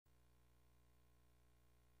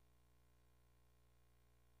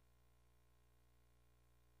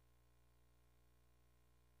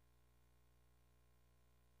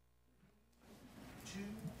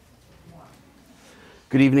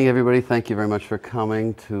Good evening, everybody. Thank you very much for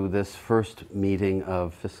coming to this first meeting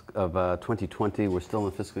of 2020. We're still in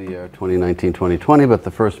the fiscal year 2019-2020, but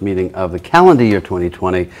the first meeting of the calendar year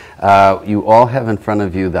 2020. You all have in front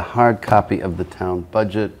of you the hard copy of the town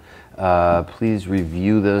budget. Please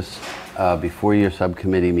review this before your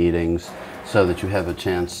subcommittee meetings so that you have a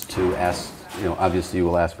chance to ask. Obviously you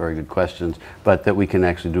will ask very good questions, but that we can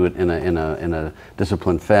actually do it in a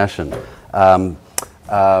disciplined fashion.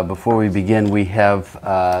 Before we begin, we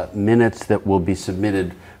have minutes that will be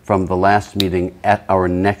submitted from the last meeting at our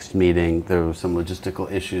next meeting. There were some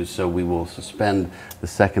logistical issues, so we will suspend the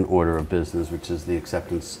second order of business, which is the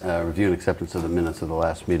acceptance, review and acceptance of the minutes of the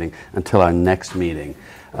last meeting, until our next meeting.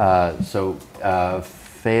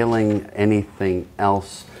 Failing anything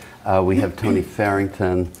else, we have Tony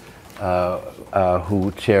Farrington,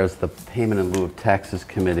 who chairs the Payment in Lieu of Taxes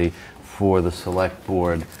Committee for the Select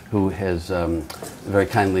Board, who has very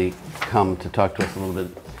kindly come to talk to us a little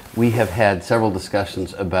bit. We have had several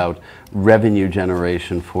discussions about revenue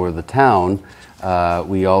generation for the town.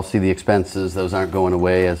 We all see the expenses. Those aren't going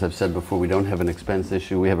away. As I've said before, we don't have an expense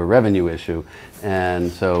issue. We have a revenue issue.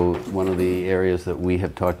 And so one of the areas that we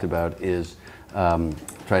have talked about is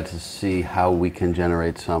try to see how we can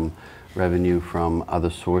generate some revenue from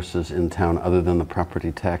other sources in town other than the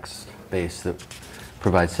property tax base that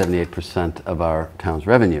provides 78% of our town's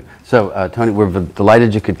revenue. So, Tony, we're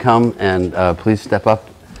delighted you could come, and please step up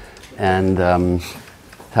and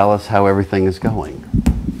tell us how everything is going.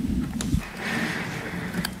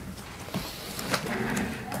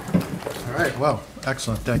 All right, well,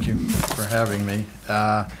 excellent. Thank you for having me.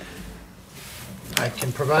 I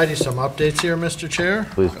can provide you some updates here, Mr. Chair.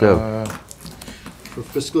 Please do. For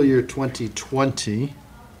fiscal year 2020,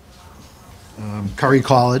 Curry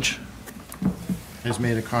College has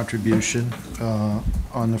made a contribution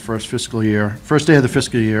on the first day of the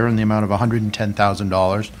fiscal year in the amount of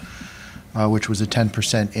 $110,000, which was a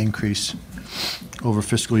 10% increase over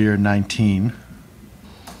fiscal year 19.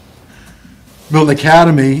 Milton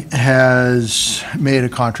Academy has made a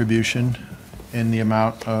contribution in the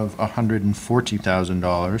amount of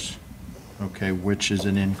 $140,000, okay, which is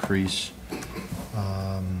an increase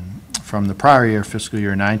from the prior year, fiscal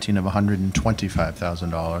year 19, of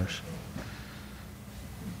 $125,000.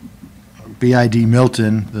 BID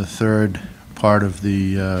Milton, the third part of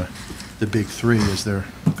the big three, as they're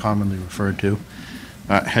commonly referred to,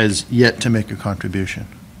 has yet to make a contribution.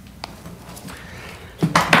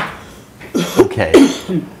 Okay,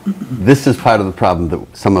 this is part of the problem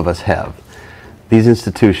that some of us have. These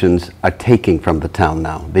institutions are taking from the town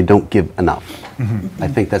now. They don't give enough. Mm-hmm. I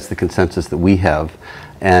think that's the consensus that we have.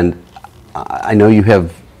 And I know you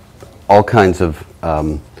have all kinds of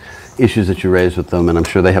issues that you raise with them, and I'm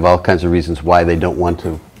sure they have all kinds of reasons why they don't want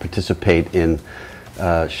to participate in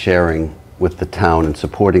sharing with the town and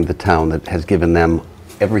supporting the town that has given them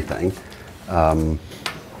everything.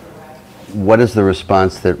 What is the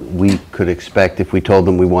response that we could expect if we told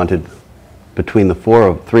them we wanted, between the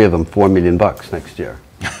three of them, $4 million next year?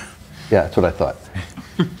 Yeah, that's what I thought.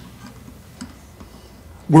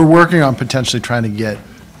 We're working on potentially trying to get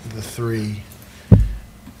the three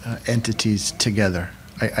entities together.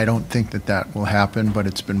 I don't think that will happen, but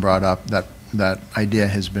it's been brought up, that idea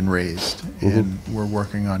has been raised, mm-hmm. and we're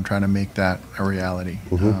working on trying to make that a reality.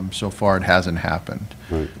 Mm-hmm. So far it hasn't happened.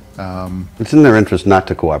 Right. It's in their interest not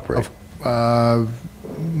to cooperate.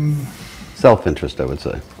 Self-interest, I would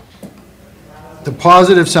say. The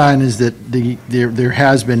positive sign is that there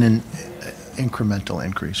has been an incremental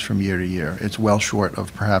increase from year to year. It's well short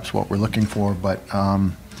of perhaps what we're looking for, but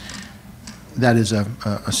that is a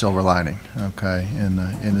silver lining, okay, in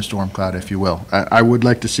the storm cloud, if you will. I would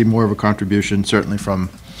like to see more of a contribution, certainly from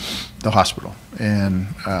the hospital,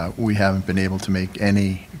 and we haven't been able to make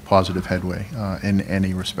any positive headway in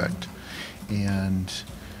any respect. And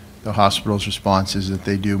the hospital's response is that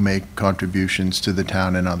they do make contributions to the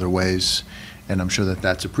town in other ways, and I'm sure that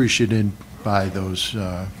that's appreciated by those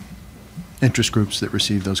interest groups that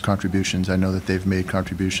receive those contributions. I know that they've made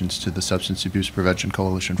contributions to the Substance Abuse Prevention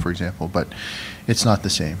Coalition, for example, but it's not the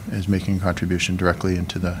same as making a contribution directly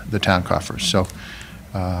into the town coffers. So,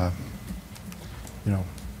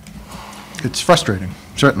 it's frustrating,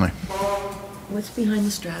 certainly. What's behind the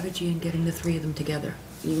strategy in getting the three of them together?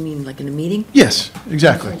 You mean like in a meeting? Yes,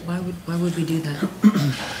 exactly. So why would we do that?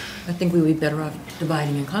 I think we would be better off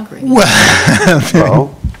dividing and conquering. Well,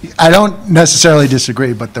 I don't necessarily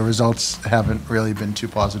disagree, but the results haven't really been too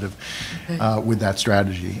positive with that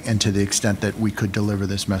strategy, and to the extent that we could deliver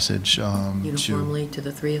this message uniformly to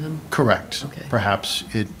the three of them. Correct. Okay. Perhaps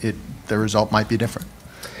the result might be different.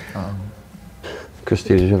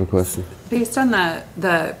 Christine, did you have a question? Based on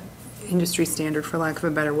the industry standard, for lack of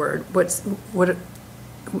a better word, what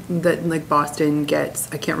that like Boston gets,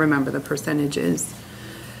 I can't remember the percentages.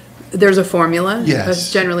 There's a formula? Yes.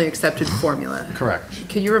 A generally accepted formula? Correct.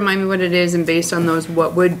 Could you remind me what it is, and based on those,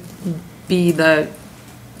 what would be the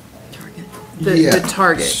Yeah.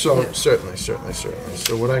 target? So, Yeah. certainly.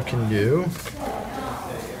 So what I can do.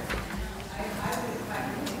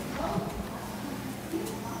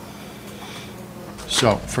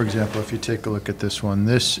 So, for example, if you take a look at this one,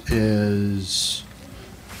 this is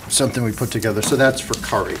something we put together. So that's for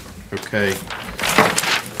Curry, okay?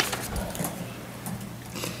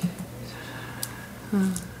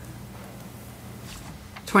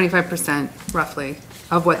 25% roughly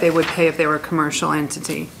of what they would pay if they were a commercial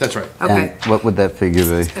entity. That's right. Okay. And what would that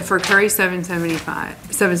figure be? For Curry,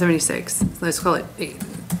 776, let's call it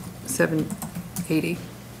 780.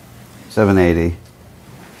 780.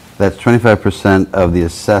 That's 25% of the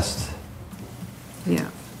assessed. Yeah.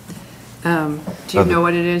 Do you know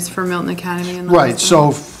what it is for Milton Academy? And the Right,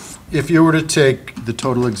 hospital? so if you were to take the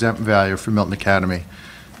total exempt value for Milton Academy,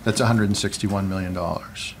 that's $161 million,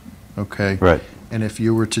 okay? Right. And if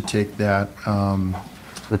you were to take that,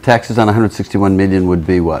 The taxes on 161 million would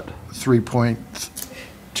be what?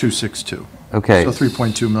 3.262. Okay. So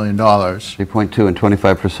 $3.2 million, 3.2, and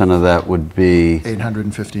 25% of that would be,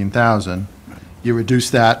 815,000. You reduce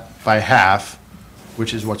that by half,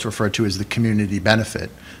 which is what's referred to as the community benefit,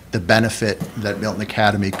 the benefit that Milton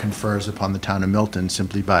Academy confers upon the town of Milton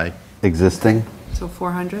simply by, existing. So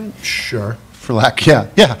 400? sure, for lack,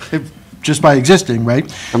 just by existing, right?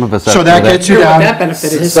 Some of us So outgrew that gets you What down. that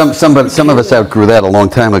benefit is. Some of us outgrew that a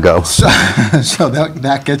long time ago. So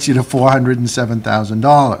that gets you to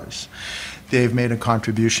 $407,000. They've made a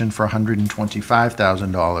contribution for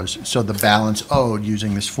 $125,000, so the balance owed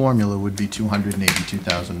using this formula would be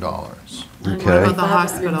 $282,000. What Okay. about the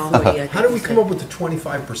hospital? How do we come up with the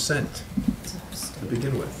 25% to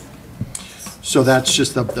begin with? So that's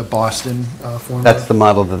just the Boston formula? That's the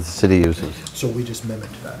model that the city uses. So we just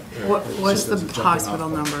mimicked that. What's Just the as a jumping hospital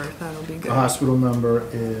off point. number? That'll be The good. hospital number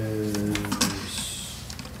is,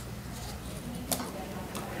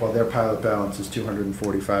 well, their pilot balance is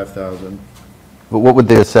 $245,000. But what would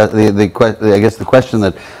the assess, I guess the question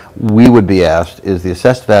that we would be asked is the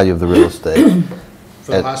assessed value of the real estate,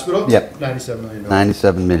 For the hospital? Yep. $97 million.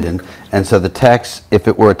 97 million. And so the tax, if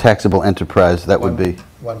it were a taxable enterprise, that would be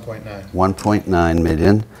 1.9. 1.9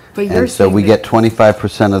 million. But you're And so saying we that- get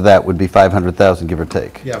 25% of that would be 500,000, give or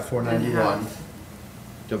take. Yeah, 491.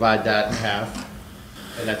 Divide that in half,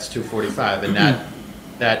 and that's 245, and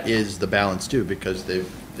that is the balance due, because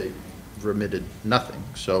they've remitted nothing.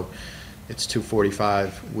 So it's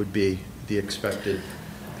 245 would be the expected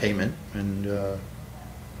payment, and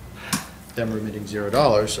them remitting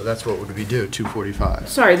 $0, so that's what would be due, 245.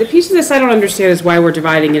 Sorry, the piece of this I don't understand is why we're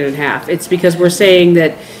dividing it in half. It's because we're saying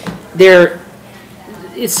that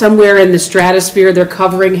it's somewhere in the stratosphere, they're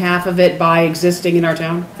covering half of it by existing in our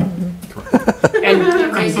town? And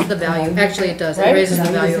It raises the value, actually it does, it Right? raises the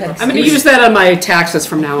value of I'm gonna use that on my taxes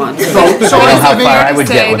from now on. So I don't know how far I would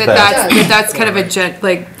get say with that that. that's kind of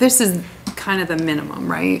this is kind of the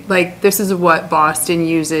minimum, right? Like, this is what Boston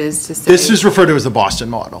uses to say. This is referred to as the Boston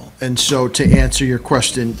model, and so to answer your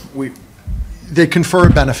question, they confer a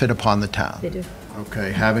benefit upon the town. They do.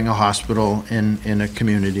 Okay, having a hospital in a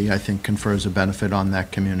community, I think confers a benefit on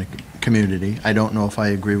that community. I don't know if I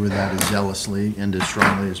agree with that as zealously and as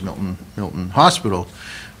strongly as Milton Hospital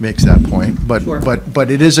makes that point, but, Sure.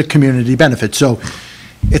 but it is a community benefit, so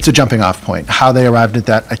it's a jumping off point. How they arrived at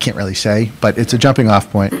that, I can't really say, but it's a jumping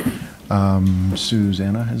off point.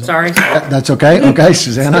 Susanna, is it? Sorry. That's okay, okay,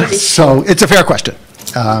 Susanna. So it's a fair question,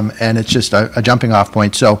 and it's just a jumping off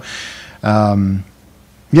point. So,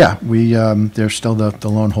 yeah, they're still the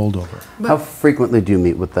lone holdover. How frequently do you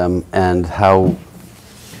meet with them, and how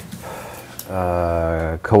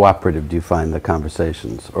cooperative do you find the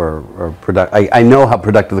conversations, or I know how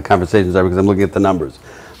productive the conversations are because I'm looking at the numbers,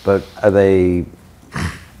 but are they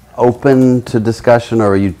open to discussion, or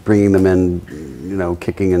are you bringing them in,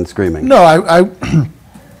 kicking and screaming? No,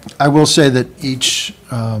 I will say that each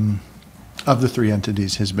of the three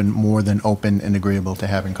entities has been more than open and agreeable to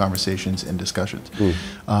having conversations and discussions.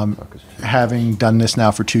 Having done this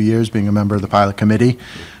now for 2 years, being a member of the pilot committee,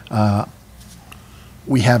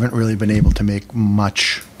 we haven't really been able to make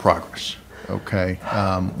much progress, okay?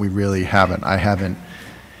 We really haven't. I haven't.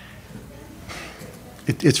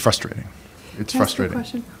 It's frustrating. It's Can I ask you a frustrating.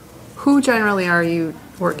 question? Who generally are you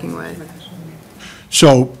working with?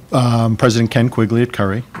 So, President Ken Quigley at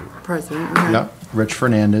Curry, President? Okay. yeah, Rich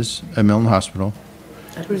Fernandez at Milton Hospital.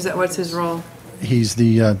 Who's that, what's his role? He's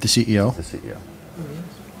the CEO. The CEO.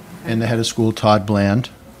 And the head of school, Todd Bland,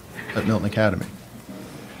 at Milton Academy.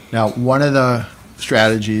 Now, one of the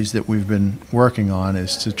strategies that we've been working on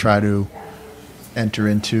is to try to enter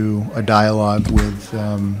into a dialogue with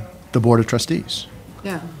the Board of Trustees.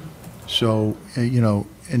 Yeah. So,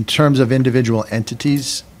 in terms of individual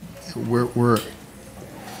entities,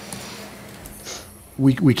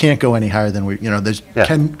 we can't go any higher than there's, Yeah.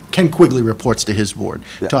 Ken Quigley reports to his board.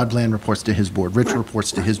 Yeah. Todd Bland reports to his board. Rich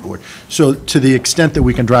reports to his board. So to the extent that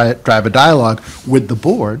we can drive a dialogue with the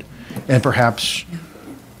board and perhaps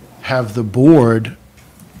have the board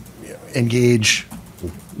engage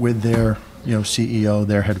with their, CEO,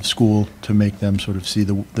 their head of school, to make them sort of see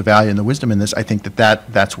the value and the wisdom in this, I think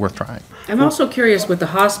that's worth trying. I'm also curious with the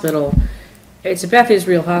hospital, it's a Beth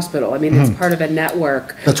Israel hospital. I mean, it's part of a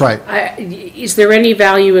network. That's right. Is there any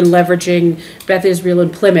value in leveraging Beth Israel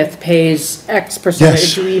in Plymouth pays X percentage?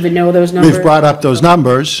 Yes. Do we even know those numbers? We've brought up those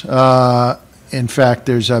numbers. In fact,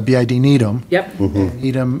 there's BID Needham. Yep.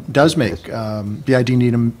 Needham does make, BID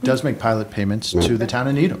Needham does make pilot payments to the town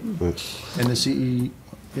of Needham. And the CE,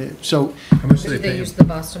 so, How much do Did they they pay? use the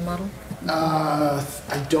Boston model? I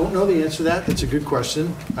don't know the answer to that. That's a good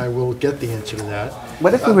question. I will get the answer to that.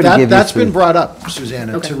 What if we were to give you That's some- been brought up,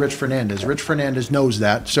 Susanna, Okay. to Rich Fernandez. Rich Fernandez knows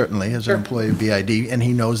that, certainly, as an Sure. employee of BID, and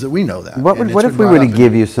he knows that we know that. What, And what it's if been we were brought to up.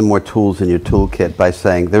 give you some more tools in your toolkit by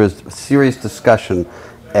saying there is serious discussion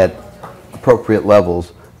at appropriate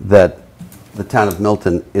levels that the town of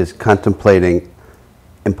Milton is contemplating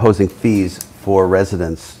imposing fees for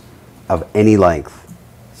residents of any length?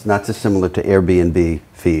 It's not dissimilar to Airbnb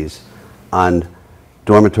fees on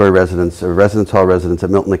dormitory residents or residence hall residents at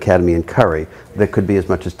Milton Academy and Curry. That could be as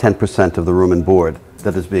much as 10% of the room and board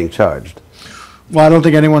that is being charged. Well, I don't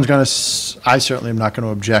think anyone's going to, I certainly am not going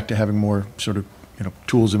to object to having more sort of,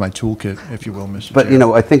 tools in my toolkit, if you will, Mr. But,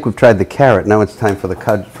 Chair. I think we've tried the carrot, now it's time for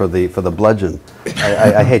the bludgeon.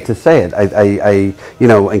 I hate to say it,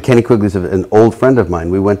 and Kenny Quigley's an old friend of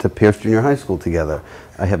mine. We went to Pierce Junior High School together.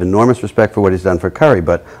 I have enormous respect for what he's done for Curry,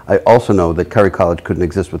 but I also know that Curry College couldn't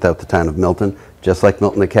exist without the town of Milton, just like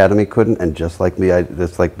Milton Academy couldn't, and just like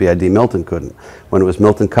BID Milton couldn't. When it was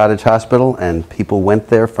Milton Cottage Hospital and people went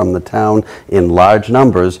there from the town in large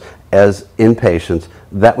numbers as inpatients,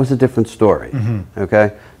 that was a different story,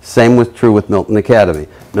 okay? Same was true with Milton Academy.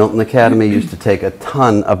 Milton Academy used to take a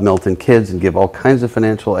ton of Milton kids and give all kinds of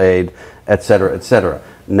financial aid, et cetera, et cetera.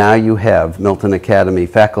 Now you have Milton Academy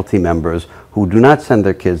faculty members who do not send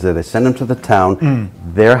their kids there. They send them to the town.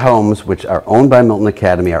 Their homes, which are owned by Milton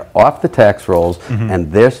Academy, are off the tax rolls,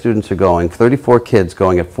 and their students are going, 34 kids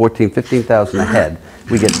going at $15,000 a head.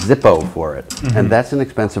 We get Zippo for it. And that's an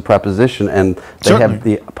expensive proposition, and they have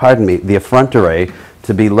the effrontery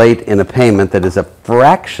to be late in a payment that is a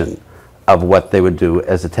fraction of what they would do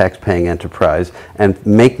as a tax-paying enterprise. And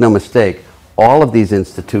make no mistake, all of these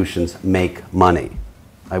institutions make money.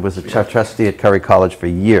 I was a trustee at Curry College for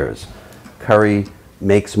years. Curry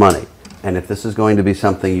makes money. And if this is going to be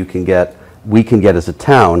something we can get as a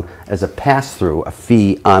town, as a pass-through, a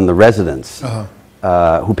fee on the residents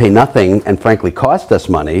who pay nothing and frankly cost us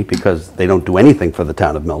money because they don't do anything for the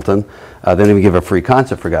town of Milton. They don't even give a free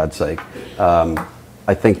concert, for God's sake.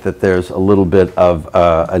 I think that there's a little bit of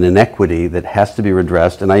an inequity that has to be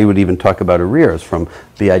redressed, and I would even talk about arrears from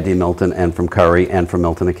BID Milton and from Curry and from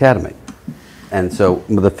Milton Academy. And so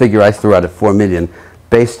the figure I threw out at $4 million,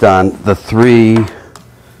 based on the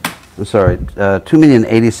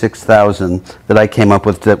 $2,086,000 that I came up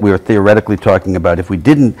with that we were theoretically talking about. If we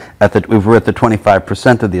didn't, if we were at the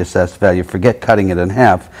 25% of the assessed value, forget cutting it in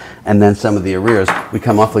half, and then some of the arrears, we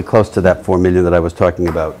come awfully close to that $4 million that I was talking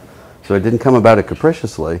about. So it didn't come about it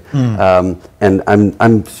capriciously, and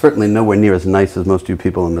I'm certainly nowhere near as nice as most of you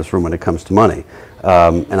people in this room when it comes to money.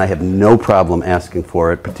 And I have no problem asking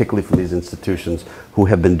for it, particularly from these institutions who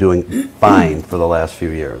have been doing fine for the last few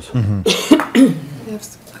years. I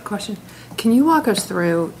have a question. Can you walk us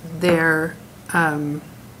through their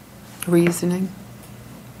reasoning?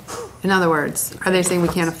 In other words, are they saying we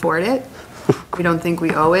can't afford it? We don't think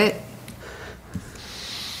we owe it?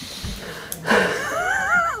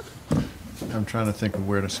 I'm trying to think of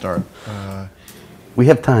where to start. We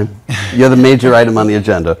have time. You're the major item on the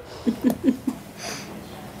agenda.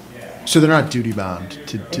 So they're not duty-bound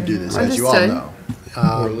to do this, as you all Understood.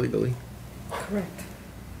 know. Or legally? Correct.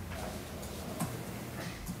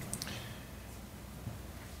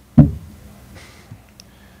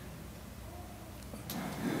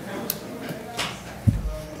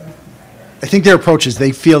 think their approach is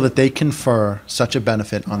they feel that they confer such a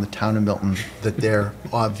benefit on the town of Milton that they're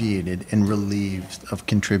obviated and relieved of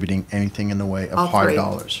contributing anything in the way of All hard three.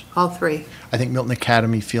 dollars. All three. I think Milton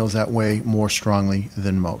Academy feels that way more strongly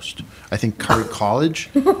than most. I think Curry College,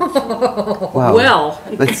 Wow. Well,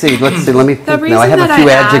 Let's see, let me think now. I reason have a that few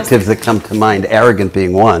I asked- adjectives that come to mind, arrogant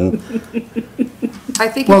being one. I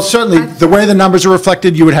think. well, certainly, the way the numbers are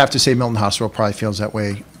reflected, you would have to say Milton Hospital probably feels that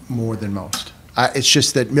way more than most. It's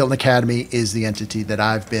just that Milton Academy is the entity that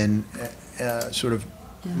I've been sort of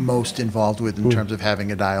most involved with in terms of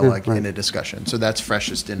having a dialogue and a discussion. So that's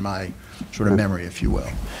freshest in my sort of memory, if you will.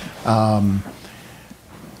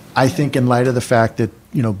 I think in light of the fact that,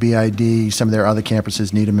 you know, BID, some of their other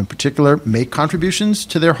campuses, Needham in particular, make contributions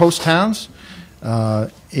to their host towns,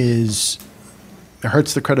 it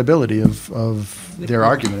hurts the credibility of their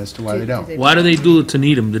argument as to why they don't. Why do they do it to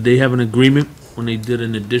Needham? Did they have an agreement when they did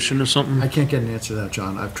an addition or something? I can't get an answer to that,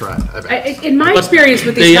 John. I've tried. in my experience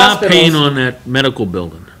with these They are paying hospitals, on that medical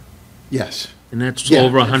building, Yes. and that's Yeah,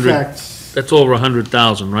 over in 100, fact- that's over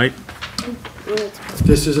 100,000, right?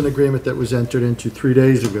 This is an agreement that was entered into 3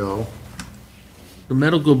 days ago. The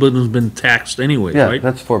medical building's been taxed anyway, Yeah, right?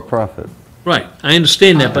 that's for profit. Right, I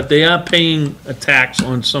understand that, but they are paying a tax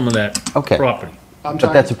on some of that Okay. property.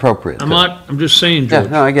 But that's appropriate. I'm not, I'm just saying, Yeah,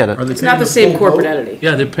 George. no, I get it. it's not the same corporate entity.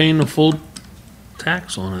 Yeah, they're paying the full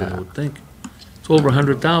tax on it, I would think. It's over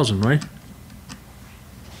 100,000, right?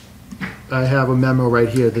 I have a memo right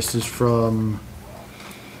here. This is from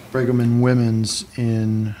Brigham and Women's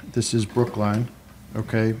this is Brookline,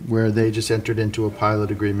 okay, where they just entered into a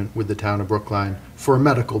pilot agreement with the town of Brookline for a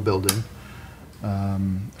medical building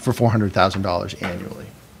for $400,000 annually.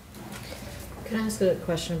 Can I ask a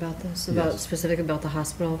question about this, specific about the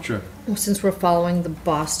hospital? Sure. Well, since we're following the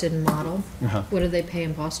Boston model, Uh-huh. what do they pay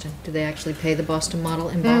in Boston? Do they actually pay the Boston model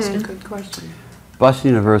in Boston? Good question.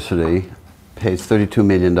 Boston University pays $32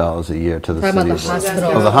 million a year to the Talking city about of the Boston.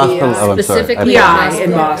 hospital. Oh, the hospital, oh, I'm sorry. Specifically I- the PI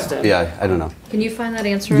in hospital. Boston. Yeah, I don't know. Can you find that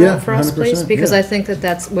answer Yeah, out for us, 100%, please? Because yeah. I think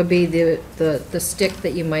that would be the stick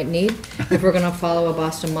that you might need. If we're gonna follow a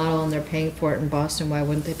Boston model and they're paying for it in Boston, why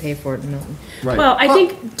wouldn't they pay for it in Milton? Right. Well, I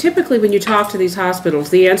think typically when you talk to these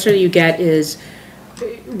hospitals, the answer you get is,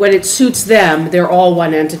 when it suits them, they're all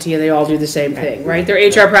one entity and they all do the same thing, right? Their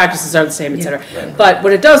HR practices are the same, et cetera. But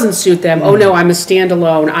when it doesn't suit them, oh no, I'm a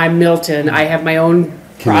standalone, I'm Milton, I have my own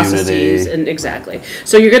processes, Community. and exactly.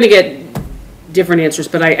 So you're gonna get different answers,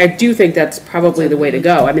 but I do think that's probably the way to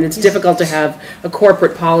go. I mean, it's difficult to have a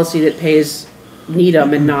corporate policy that pays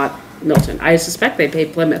Needham and not Milton. I suspect they pay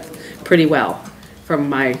Plymouth pretty well, from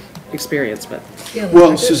my experience, but.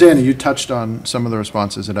 Well, Susanna, you touched on some of the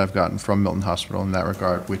responses that I've gotten from Milton Hospital in that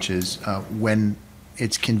regard, which is when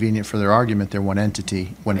it's convenient for their argument, they're one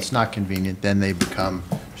entity. When it's not convenient, then they become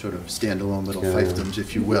sort of standalone little fiefdoms,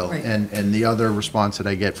 if you will. Right. And the other response that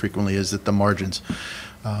I get frequently is that the margins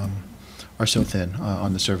are so thin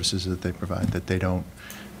on the services that they provide that they don't.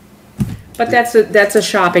 But that's a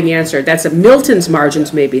shopping answer. Milton's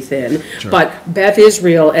margins may be thin, Sure. but Beth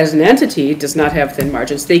Israel as an entity does not have thin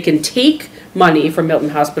margins. They can take money from Milton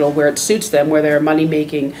Hospital where it suits them, where they're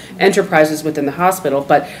money-making enterprises within the hospital,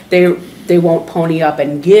 but they won't pony up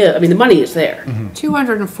and give. I mean, the money is there.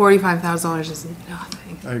 $245,000 is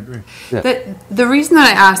nothing. I agree. The reason that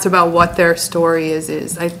I asked about what their story is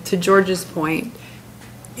to George's point,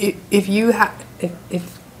 if you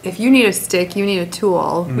need a stick, you need a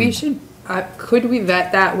tool, we should, could we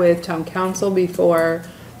vet that with town council before,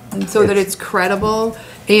 and so that it's credible?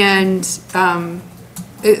 And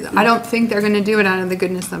I don't think they're gonna do it out of the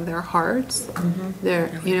goodness of their hearts. They're,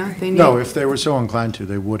 they need. No, if they were so inclined to,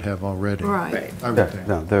 they would have already. Right. I would Yeah, think.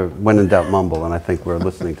 no, they're when in doubt mumble, and I think we're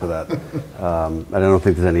listening to that. I don't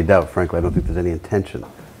think there's any doubt, frankly. I don't think there's any intention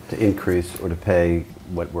to increase or to pay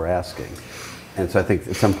what we're asking. And so I think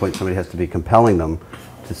at some point somebody has to be compelling them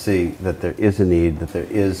to see that there is a need, that there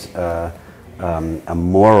is a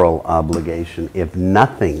moral obligation, if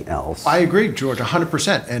nothing else. I agree, George,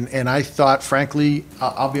 100%. And I thought, frankly,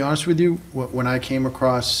 I'll be honest with you, when I came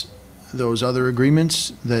across those other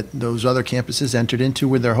agreements that those other campuses entered into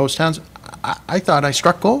with their host towns, I thought I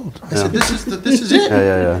struck gold. I said, this is it.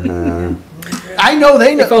 Yeah. I know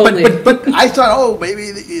they know, If only. but I thought, oh,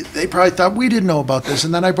 maybe they probably thought we didn't know about this.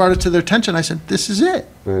 And then I brought it to their attention. I said, this is it.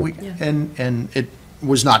 Right. And it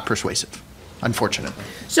was not persuasive, unfortunately.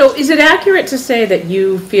 So is it accurate to say that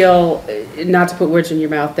you feel, not to put words in your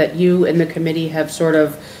mouth, that you and the committee have sort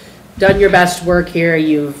of done your best work here?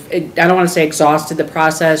 I don't want to say exhausted the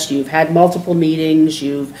process, you've had multiple meetings,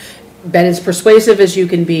 you've been as persuasive as you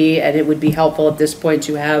can be, and it would be helpful at this point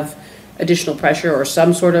to have additional pressure or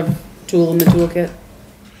some sort of tool in the toolkit?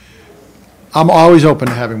 I'm always open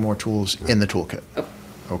to having more tools in the toolkit,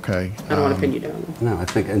 okay? I don't want to pin you down. No, I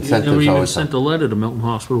think You never incentives even always sent help. a letter to Milton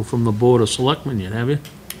Hospital from the Board of Selectmen yet, have you?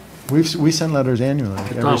 We send letters annually,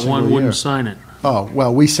 every Thought single one year. wouldn't sign it. Oh,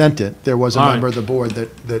 well, we sent it. There was a All right. member of the board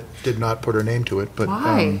that did not put her name to it, but.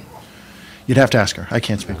 Why? You'd have to ask her. I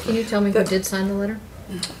can't speak for Can you tell me who did sign the letter?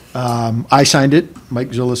 her. I signed it, Mike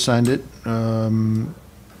Zullo signed it,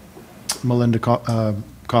 Melinda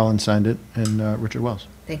Collins signed it, and Richard Wells.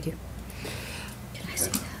 Thank you. Can I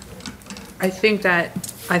see that? I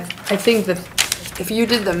think that if you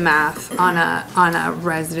did the math on a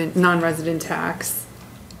resident, non-resident tax,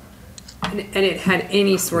 and it had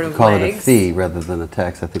any sort of Call it a legs. fee rather than a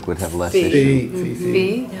tax, I think would have less Fee. issue.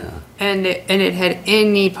 Fee, and it had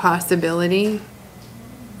any possibility,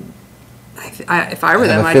 if I were I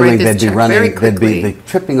them, have a I'd feeling write they'd this be check very running, they'd be quickly.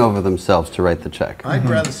 tripping over themselves to write the check. I'd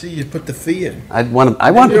rather see you put the fee in. I want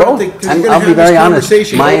both. Because I'm- you're I'll gonna be have this very honest.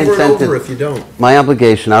 conversation My over and incentive- over if you don't. My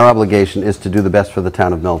obligation, our obligation is to do the best for the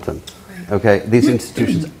town of Milton. Okay? These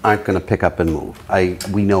institutions aren't going to pick up and move.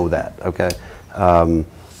 We know that, okay?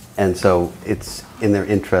 And so it's in their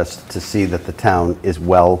interest to see that the town is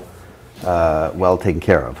well taken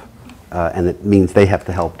care of. And it means they have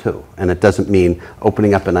to help too. And it doesn't mean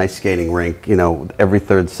opening up an ice skating rink, every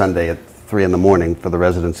third Sunday at 3 in the morning for the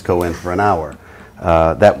residents to go in for an hour.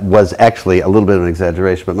 That was actually a little bit of an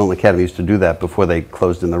exaggeration, but Milton Academy used to do that before they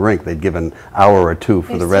closed in the rink. They'd give an hour or two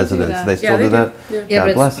for They the still do residents. that. They still they do do. that? Yeah,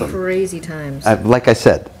 God bless but it's them. crazy times. Like I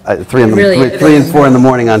said, 3 Really, it and is. 4 in the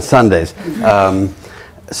morning on Sundays.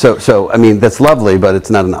 So I mean, that's lovely, but it's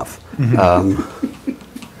not enough.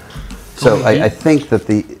 So I think that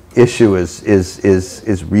the issue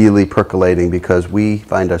is really percolating because we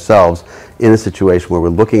find ourselves in a situation where we're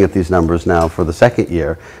looking at these numbers now for the second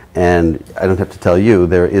year, and I don't have to tell you,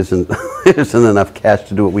 there isn't enough cash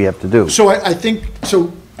to do what we have to do. So I think,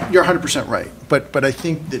 so you're 100% right, but I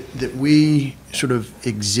think that we sort of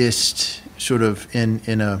exist sort of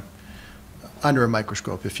under a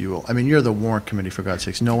microscope, if you will. I mean, you're the Warrant Committee, for God's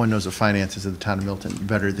sakes. No one knows the finances of the town of Milton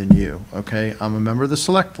better than you, okay? I'm a member of the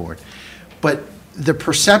Select Board. But the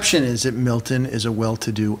perception is that Milton is a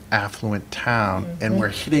well-to-do, affluent town, and we're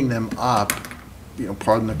hitting them up,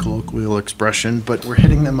 pardon the colloquial expression, but we're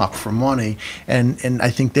hitting them up for money. And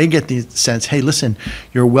I think they get the sense, hey, listen,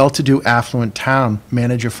 you're a well-to-do, affluent town,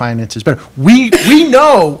 manage your finances better. We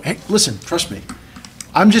know, hey, listen, trust me.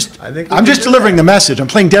 I'm just delivering the message. I'm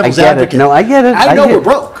playing devil's I get advocate. it. No, I get it. I know get we're it.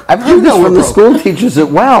 broke. I've heard this from the school teachers as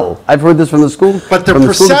well. I've heard this from the school, But the from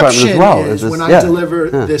the school department perception as well. is, It's when just- I yeah. deliver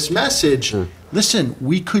Yeah. this message, listen,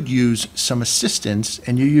 we could use some assistance,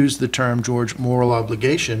 and you use the term, George, moral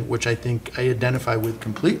obligation, which I think I identify with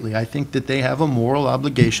completely. I think that they have a moral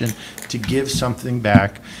obligation to give something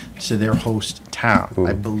back to their host town.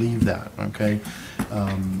 I believe that, okay?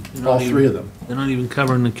 All three of them. They're not even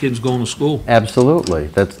covering the kids going to school. Absolutely.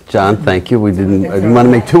 That's, John, thank you. I didn't want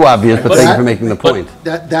to make too obvious, but thank you for making the point.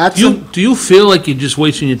 That's, Do you feel like you're just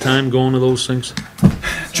wasting your time going to those things?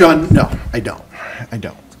 John, no, I don't.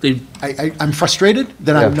 They, I'm frustrated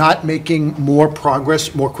that I'm Yeah. not making more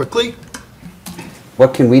progress more quickly.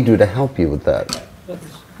 What can we do to help you with that?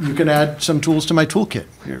 You can add some tools to my toolkit.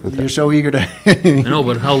 You're so eager to. I know,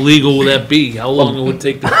 but how legal will that be? How long it would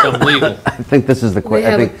take to become legal? I think this is the They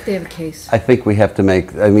question. have a case. I think we have to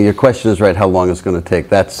make, I mean, your question is right, how long it's going to take.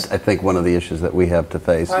 That's, I think, one of the issues that we have to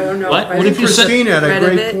face. I don't know. What? I What think if you said- Christine had a Read of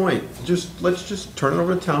great it. point. Let's turn it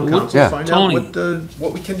over to town Well, council, yeah. find Tony. out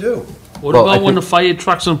what we can do. What Well, I about when the think- fire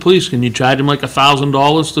trucks and police, can you charge them like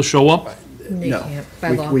 $1,000 to show up? They No, can't, by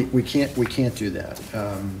law. we can't do that.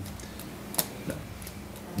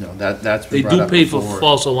 No, that's They been brought do up pay for before.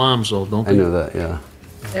 false alarms though, don't I they? knew that, yeah.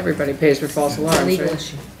 Everybody pays for false It's a alarms, legal right?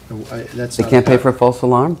 issue. That's They not- can't pay for a false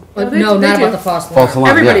alarm? But they- no, they not do. about the false alarm. False alarm,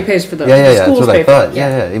 Everybody yeah. pays for those. Yeah, The yeah, that's schools what I pay for thought, it.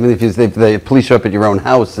 yeah. Even if the police show up at your own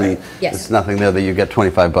house and Yes. there's nothing there, that you get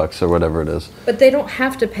 $25 or whatever it is. But they don't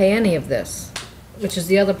have to pay any of this, which is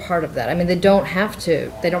the other part of that. I mean, they don't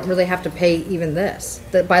really have to pay even this,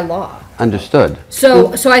 by law. Understood.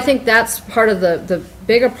 So I think that's part of the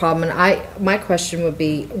bigger problem, and my question would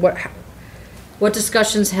be, what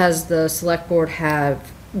discussions has the select board had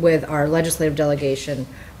with our legislative delegation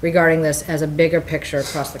regarding this as a bigger picture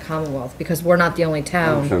across the Commonwealth? Because we're not the only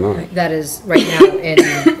town sure not. that is right now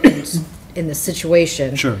in this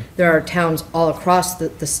situation. Sure. There are towns all across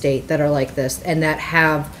the state that are like this, and that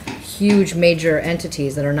have huge major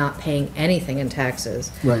entities that are not paying anything in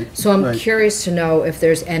taxes. Right, So I'm right. curious to know if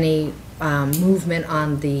there's any movement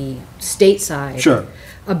on the state side. Sure.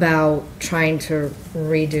 About trying to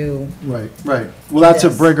redo. Right. Well, that's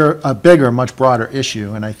Yes. a bigger, much broader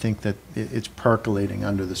issue, and I think that it's percolating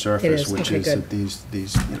under the surface, is. which Okay, is good. that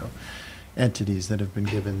these, entities that have been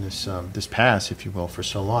given this, this pass, if you will, for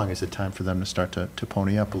so long, is it time for them to start to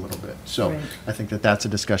pony up a little bit? So Right. I think that that's a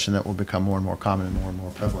discussion that will become more and more common and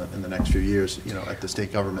more prevalent in the next few years, you know, at the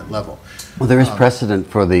state government level. Well, there is precedent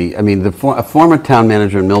for the, I mean, a former town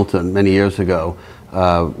manager in Milton many years ago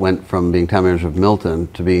went from being town manager of Milton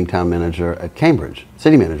to being town manager at Cambridge,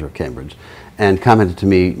 city manager of Cambridge, and commented to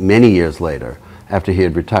me many years later, after he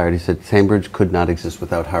had retired, he said, Cambridge could not exist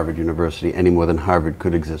without Harvard University any more than Harvard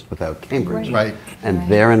could exist without Cambridge. Right.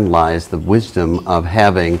 And therein lies the wisdom of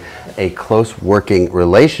having a close working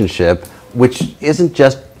relationship, which isn't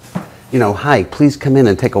just, you know, hi, please come in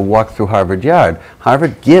and take a walk through Harvard Yard.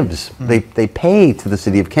 Harvard gives, they pay to the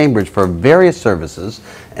city of Cambridge for various services,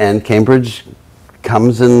 and Cambridge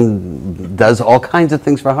comes and does all kinds of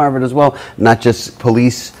things for Harvard as well, not just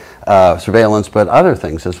police surveillance, but other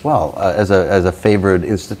things as well, as a favored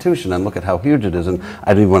institution. And look at how huge it is, and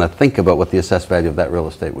I don't even want to think about what the assessed value of that real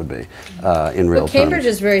estate would be in real But Cambridge terms.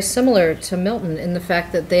 is very similar to Milton in the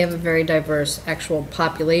fact that they have a very diverse actual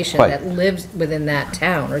population Quite. that lives within that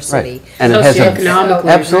town or city. Right. And it has a, Socioeconomically,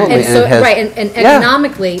 absolutely, And so, it has, right, and yeah,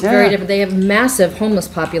 economically, very yeah. different. They have massive homeless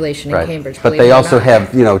population in right. Cambridge, But believe they it or also not.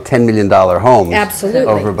 have, you know, $10 million homes Absolutely.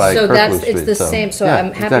 over by So Kirkland that's, it's Street, the same, so yeah,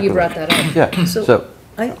 I'm happy you exactly brought right. that up. Yeah, so,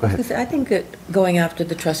 I, Go ahead. I think that going after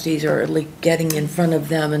the trustees or at least getting in front of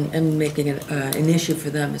them and making it an issue for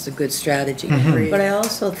them is a good strategy. Mm-hmm. But I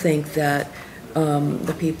also think that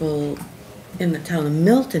the people in the town of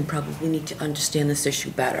Milton probably need to understand this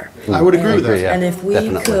issue better. I would agree with that. yeah, And if we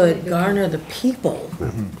definitely. could garner the people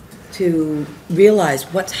to realize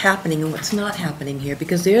what's happening and what's not happening here,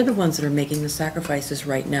 because they're the ones that are making the sacrifices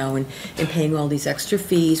right now and paying all these extra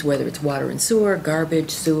fees, whether it's water and sewer,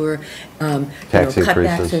 garbage, sewer, Tax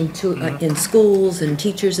cutbacks increases. in schools and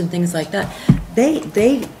teachers and things like that.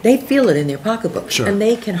 They feel it in their pocketbook. Sure. And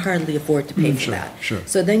they can hardly afford to pay for that. sure.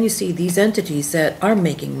 So then you see these entities that are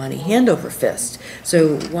making money hand over fist.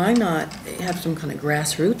 So why not have some kind of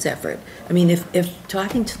grassroots effort? I mean, if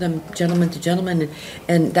talking to them gentleman to gentleman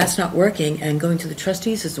and that's not working and going to the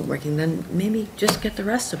trustees isn't working, then maybe just get the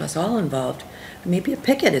rest of us all involved. Maybe a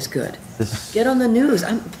picket is good. This- Get on the news.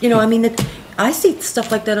 I see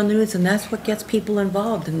stuff like that on the news, and that's what gets people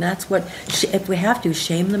involved, and that's what, if we have to,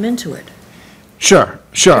 shame them into it. Sure,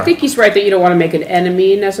 I sure. think he's right that you don't want to make an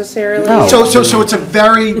enemy necessarily. No. So it's a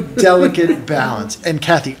very delicate balance. And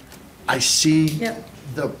Kathy, I see Yep.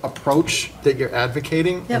 the approach that you're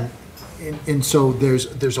advocating. Yep. And so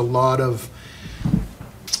there's a lot of,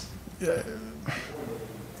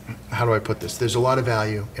 how do I put this? There's a lot of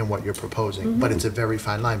value in what you're proposing, but it's a very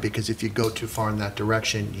fine line, because if you go too far in that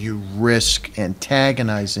direction, you risk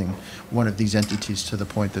antagonizing one of these entities to the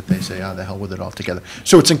point that they say, the hell with it altogether.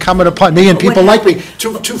 So it's incumbent upon me and But what people like me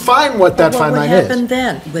to find what that fine line What would happen is.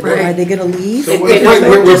 then? Are they gonna leave?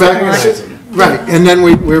 We're back, right, and then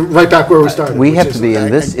we're right back where we started. We which have is- to be,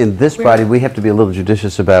 in this body, we have to be a little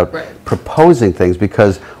judicious about proposing things,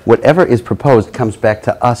 because whatever is proposed comes back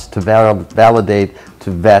to us to validate,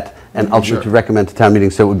 to vet, and ultimately to recommend to town meeting.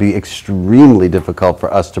 So it would be extremely difficult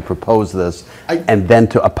for us to propose this and then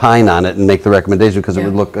to opine on it and make the recommendation, because it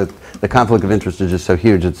would look, the conflict of interest is just so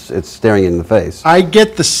huge, it's staring you in the face. I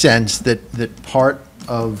get the sense that part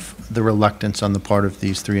of the reluctance on the part of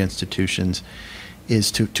these three institutions is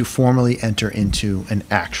to formally enter into an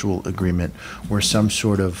actual agreement where some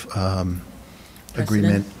sort of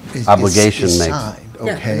agreement is Obligation is makes. signed, Yeah,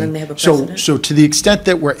 and okay? then they have a So, precedent. so to the extent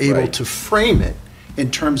that we're able Right. to frame it in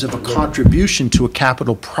terms of a contribution to a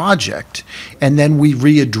capital project, and then we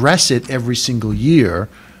readdress it every single year,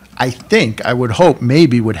 I would hope,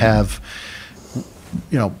 maybe would have,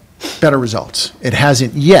 better results. It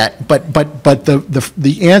hasn't yet, but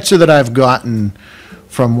the answer that I've gotten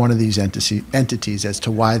from one of these entities as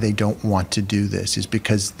to why they don't want to do this is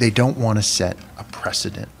because they don't want to set a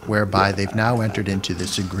precedent whereby they've now entered into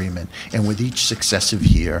this agreement, and with each successive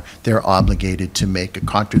year, they're obligated to make a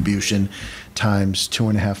contribution times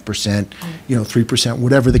 2.5%, 3%,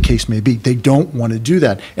 whatever the case may be. They don't want to do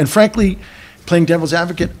that. And frankly, playing devil's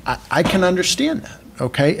advocate, I can understand that.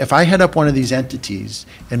 Okay, if I head up one of these entities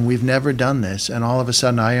and we've never done this, and all of a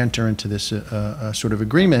sudden I enter into this sort of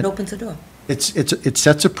agreement, It opens the door. it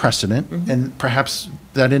sets a precedent, and perhaps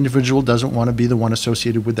that individual doesn't want to be the one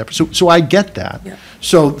associated with that. So I get that. Yeah.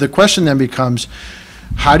 So the question then becomes,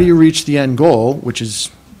 how do you reach the end goal, which is,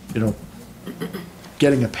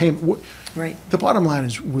 getting a payment? Right. The bottom line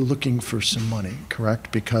is we're looking for some money,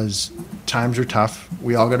 correct? Because times are tough.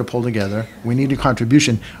 We all got to pull together. We need a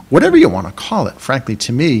contribution. Whatever you want to call it, frankly,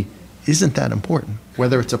 to me, isn't that important.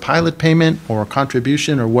 Whether it's a pilot payment or a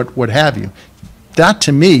contribution or what have you. That,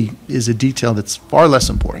 to me, is a detail that's far less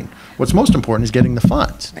important. What's most important is getting the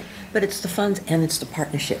funds. Right. But it's the funds and it's the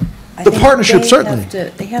partnership. I The think partnership, they certainly. have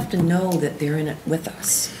to- They have to know that they're in it with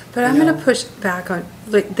us. But I'm you gonna know? push back on,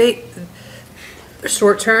 like,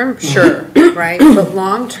 short term, sure, right? But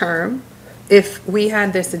long term, if we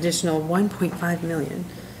had this additional 1.5 million,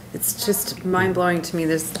 it's just mind blowing to me,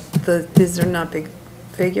 these are not big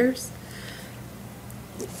figures.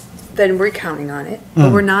 Then we're counting on it,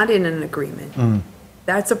 but we're not in an agreement.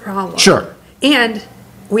 That's a problem. Sure. And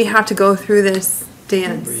we have to go through this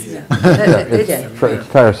dance. It's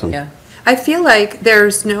tiresome. Yeah. I feel like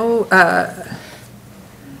there's no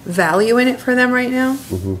value in it for them right now.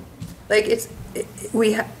 Like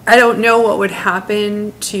I don't know what would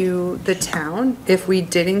happen to the town if we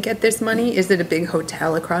didn't get this money. Is it a big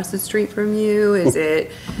hotel across the street from you? Is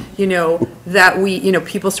it, that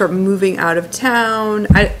people start moving out of town?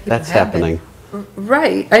 That's happening.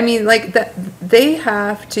 Right. I mean, like, they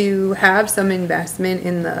have to have some investment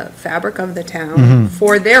in the fabric of the town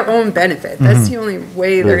for their own benefit. That's the only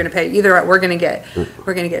way they're going to pay. Either we're going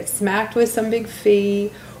to get smacked with some big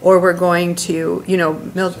fee, or we're going to,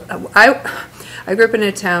 I grew up in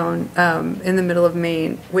a town in the middle of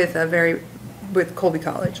Maine with Colby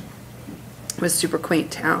College. It was a super quaint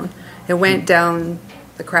town. It went down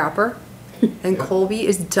the crapper, and Colby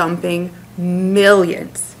is dumping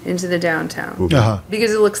millions into the downtown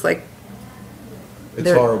because it looks like It's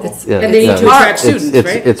horrible. Yeah, And they need to attract students,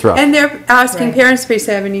 right? It's rough. and they're asking parents to pay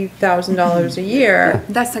 $70,000 a year.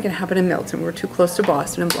 That's not going to happen in Milton. We're too close to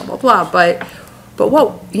Boston and blah blah blah. But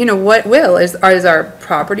what will is our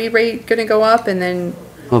property rate going to go up? And then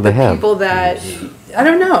Well, they have. people that I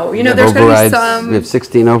don't know. We have There's going to be overrides. We have some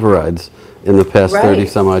 16 overrides in the past Right. 30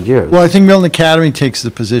 some odd years. Well, I think Milton Academy takes the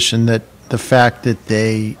position that the fact that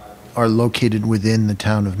they are located within the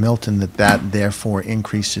town of Milton, that therefore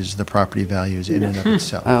increases the property values in and of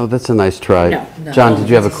itself. Oh, that's a nice try. No. John, did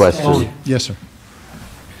you have a question? Yes, sir.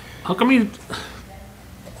 How come you,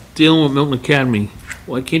 dealing with Milton Academy,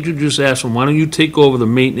 why can't you just ask them, why don't you take over the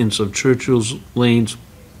maintenance of Churchill's Lane's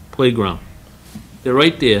playground? They're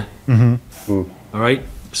right there. All right?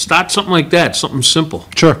 Start something like that, something simple.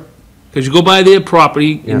 Sure. Because you go by their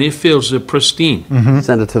property Yeah. and their fields, they're pristine.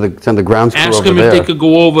 Send the grounds crew Ask over them if they there. could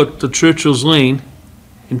go over to Churchill's Lane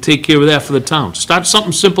and take care of that for the town. Start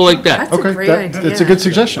something simple like that. That's a Okay, great that's a idea. good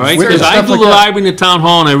suggestion. All right, With because I stuff do like the that. library in the town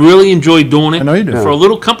hall, and I really enjoy doing it. I know you do. For a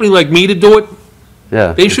little company like me to do it,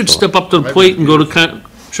 Yeah. they should step up to the plate and go to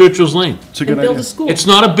Churchill's Lane. It's a good And build idea. a school. It's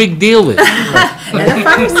not a big deal there.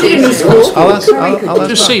 I'll ask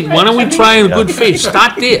Just say, why don't we try in good faith?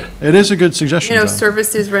 Start there. It is a good suggestion, John.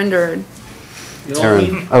 services rendered.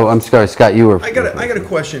 Aaron. Oh, I'm sorry, Scott, you were. I got a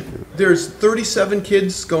question. There's 37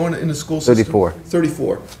 kids going in the school system? 34.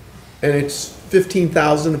 34. And it's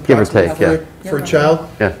 15,000 Give or approximately take, for a child?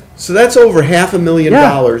 Yeah. So that's over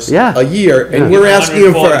 $500,000 Yeah. a year, and Yeah. we're asking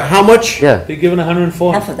them for how much? Yeah. They're giving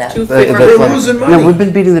 140. Half of that. We're losing money. We've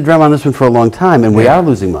been beating the drum on this one for a long time, and we are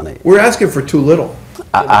losing money. We're asking for too little.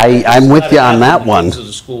 I'm with you on that one. This is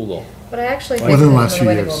a school, though. But I actually think Within the there's last another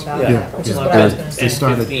way few to go years. about Yeah. that, which is what I was gonna They say.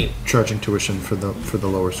 started 15. charging tuition for the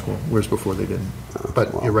lower school, whereas before they didn't.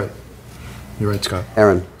 But you're right. You're right, Scott.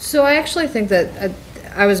 Aaron. So I actually think that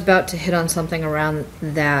I was about to hit on something around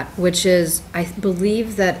that, which is, I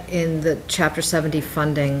believe that in the Chapter 70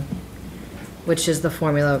 funding, which is the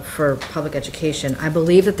formula for public education, I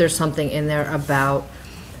believe that there's something in there about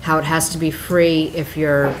how it has to be free if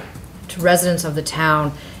you're to residents of the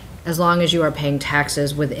town, as long as you are paying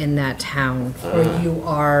taxes within that town, or you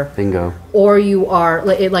are Bingo. or you are,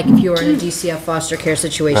 like if you're in a DCF foster care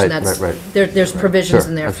situation, Right, that's, right. there's provisions Sure,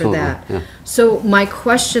 in there for absolutely, that. yeah. So my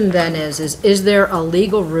question then is there a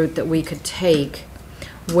legal route that we could take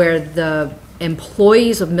where the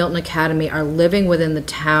employees of Milton Academy are living within the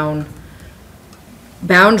town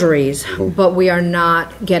boundaries, Mm-hmm. but we are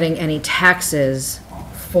not getting any taxes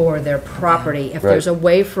for their property? If there's a Right.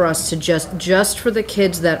 way for us to just for the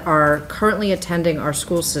kids that are currently attending our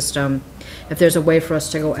school system, if there's a way for us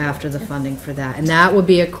to go after the funding for that, and that would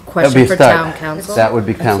be a That would be question a for start. town council. That would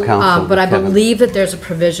be town council. But I Kevin. believe that there's a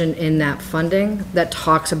provision in that funding that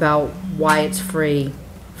talks about why it's free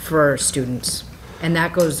for students. And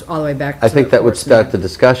that goes all the way back to. I think that would start the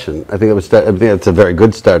discussion. I think it's a very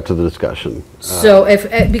good start to the discussion. So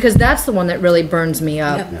because that's the one that really burns me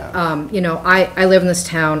up. Yeah. I live in this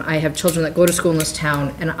town, I have children that go to school in this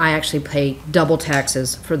town, and I actually pay double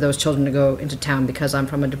taxes for those children to go into town because I'm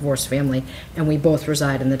from a divorced family, and we both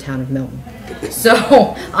reside in the town of Milton.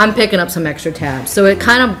 So I'm picking up some extra tabs. So it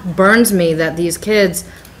kind of burns me that these kids,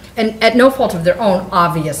 and at no fault of their own,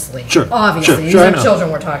 obviously. Sure, Obviously, sure, these sure, I are know.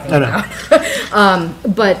 children we're talking I know.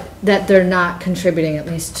 about. But that they're not contributing at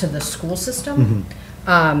least to the school system.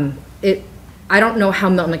 Mm-hmm. I don't know how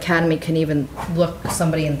Milton Academy can even look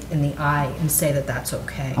somebody in the eye and say that that's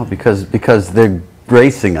okay. Oh, because they're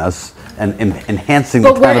gracing us and enhancing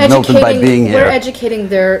the But we're town of Milton by being educating, we're here. educating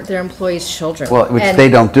their employees' children. Well, which And- they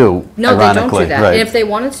don't do, No, they don't ironically, do that. right. And if they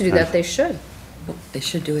wanted to do that, they should. They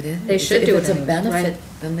should do it in. They should do it If it's a anyway, benefit, right.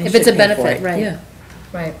 then they If should it's a pay for benefit, it. right. Yeah.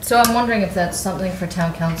 Right, so I'm wondering if that's something for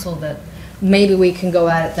town council that maybe we can go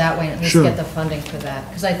at it that way and at least Sure. get the funding for that.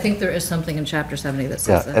 Because I think there is something in chapter 70 that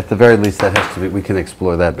Yeah, says that. at the very least, that has to be, we can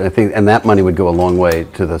explore that. But I think, and that money would go a long way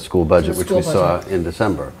to the school budget, which we school saw in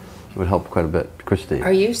December. It would help quite a bit. Christine?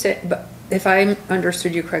 Are you saying, but if I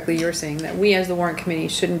understood you correctly, you're saying that we as the warrant committee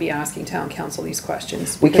shouldn't be asking town council these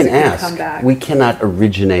questions? We because can it ask. come back. We cannot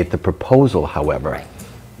originate the proposal, however. Right.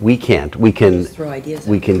 We can't. We can. Just throw ideas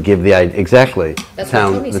We out. can give the, exactly. That's what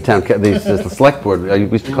Town, Tony's the town, the select board, we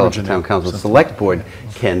used to call it the town Originate council. The something. select board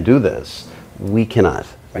can do this. We cannot.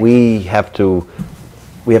 We have to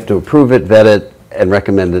approve it, vet it, and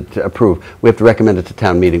recommend it to approve. We have to recommend it to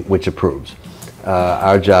town meeting, which approves.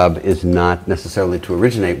 Our job is not necessarily to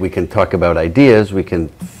originate. We can talk about ideas, we can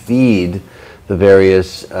feed the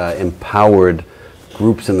various empowered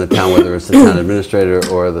groups in the town, whether it's the town administrator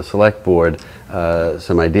or the select board,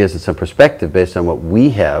 some ideas and some perspective based on what we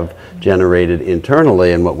have generated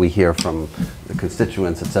internally and what we hear from the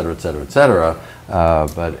constituents, et cetera, et cetera, et cetera.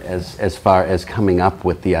 But as far as coming up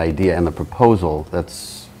with the idea and the proposal,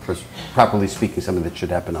 that's, properly speaking, something that should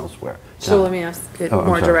happen elsewhere. So Now- let me ask it Oh, I'm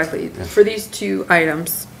more sorry. directly. Yeah. For these two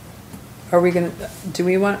items, are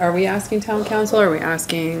we asking town council, or are we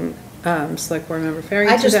asking, select board member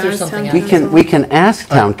Farrington I just to threw ask something town out. council? We can ask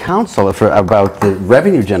town council about the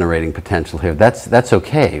revenue generating potential here. That's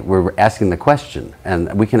okay. We're asking the question,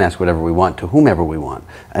 and we can ask whatever we want to whomever we want.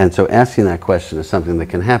 And so asking that question is something that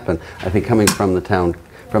can happen. I think coming from the town,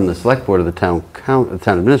 from the select board or the town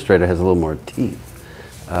administrator has a little more teeth.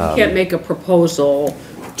 You can't make a proposal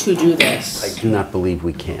to do I this. do not believe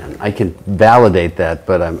we can. I can validate that,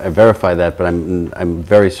 but I verify that, but I'm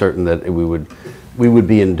very certain that we would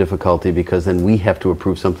be in difficulty because then we have to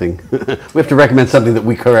approve something. We have to recommend something that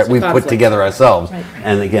we've put conflict. together ourselves. Right.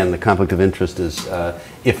 And again, the conflict of interest is,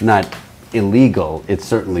 if not illegal, it's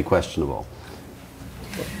certainly questionable.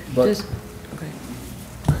 Just-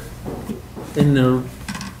 And the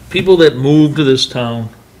people that moved to this town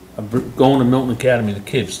are going to Milton Academy, the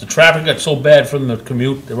kids. The traffic got so bad from the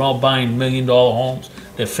commute, they're all buying million-dollar homes.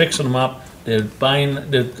 They're fixing them up, they're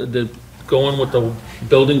going with the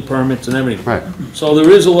building permits and everything. Right. So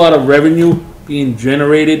there is a lot of revenue being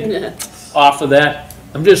generated off of that.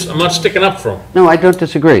 I'm not sticking up for them. No, I don't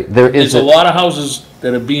disagree. There is There's a lot of houses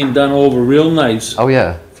that are being done over real nice Oh,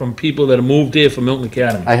 yeah. from people that have moved here from Milton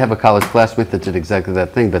Academy. I have a college classmate that did exactly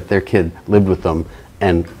that thing, but their kid lived with them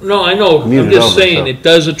and, No, I know, I'm Commuted just over, saying, so- it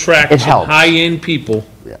does attract It some helps. high-end people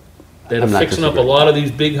Yeah. that are I'm not fixing up a disagreeing. lot of these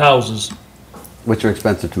big houses. which are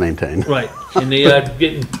expensive to maintain. Right, and they are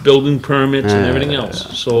getting building permits and everything else,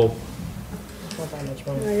 so.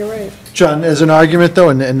 John, as an argument though,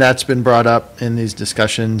 and that's been brought up in these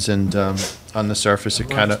discussions and on the surface, it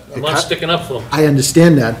kind of. I'm not sticking up for them. I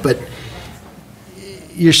understand that, but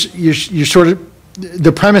you're sort of,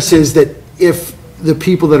 the premise is that if the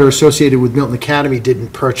people that are associated with Milton Academy didn't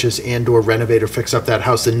purchase and/or renovate or fix up that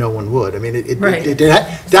house, then no one would. I mean, Right.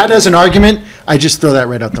 that as an argument, I just throw that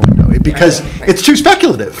right out the window, because Right. it's too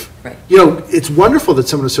speculative. Right. You know, it's wonderful that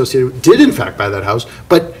someone associated did in fact buy that house,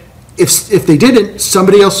 but if they didn't,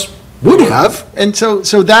 somebody else would have, and so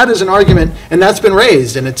that is an argument, and that's been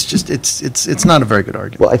raised, and it's just, it's not a very good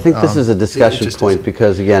argument. Well, I think this is a discussion just point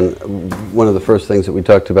because, again, one of the first things that we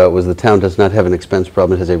talked about was the town does not have an expense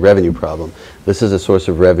problem, it has a revenue problem. This is a source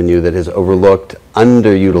of revenue that is overlooked,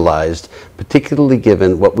 underutilized, particularly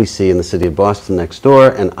given what we see in the city of Boston next door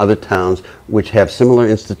and other towns which have similar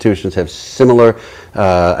institutions, have similar,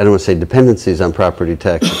 I don't want to say dependencies on property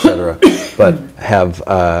tax, et cetera, but have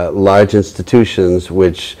large institutions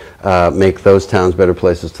which make those towns better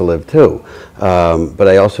places to live too. But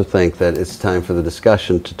I also think that it's time for the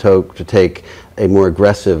discussion to take a more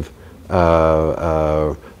aggressive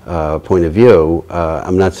point of view.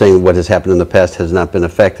 I'm not saying what has happened in the past has not been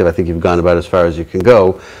effective. I think you've gone about as far as you can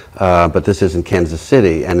go, but this isn't Kansas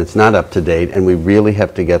City, and it's not up to date, and we really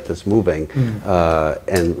have to get this moving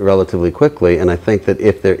and relatively quickly. And I think that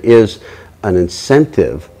if there is an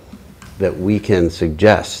incentive that we can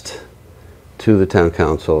suggest to the town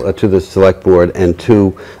council, to the select board, and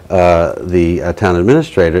to the town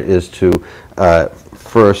administrator, is to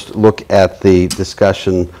first look at the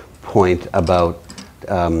discussion point about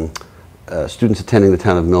students attending the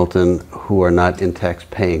town of Milton who are not in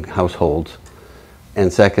tax-paying households,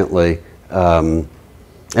 and secondly,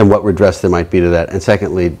 and what redress there might be to that. And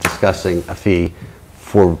secondly, discussing a fee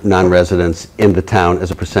for non-residents in the town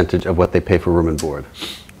as a percentage of what they pay for room and board.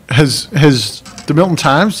 Has the Milton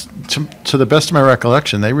Times, to the best of my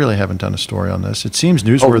recollection, they really haven't done a story on this. It seems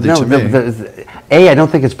newsworthy to me. I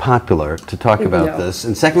don't think it's popular to talk about No. this,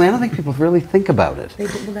 and secondly, I don't think people really think about it. Well,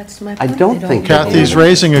 that's my I point. don't They think Kathy's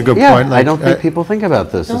raising a good Yeah, point. I like, don't think people think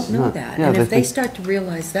about this. Don't It's know not- that. yeah, And if they think- start to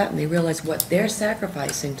realize that, and they realize what they're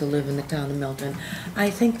sacrificing to live in the town of Milton, I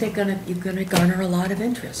think you're gonna garner a lot of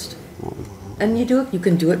interest. And you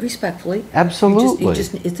can do it respectfully. Absolutely.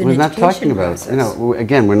 It's an We're not talking education about, process.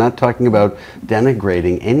 again, we're not talking about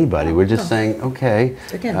denigrating anybody. We're just No. saying, okay,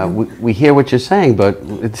 Again, we hear what you're saying, but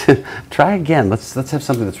try again. Let's have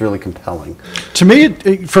something that's really compelling. To me,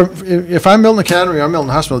 if I'm Milton Academy or I'm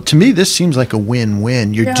Milton Hospital, to me, this seems like a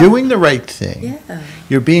win-win. You're Yeah. doing the right thing. Yeah.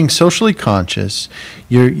 You're being socially conscious.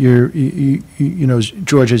 You know,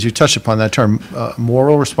 George, as you touched upon that term,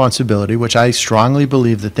 moral responsibility, which I strongly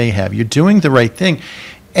believe that they have. You're doing the right thing,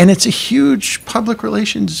 and it's a huge public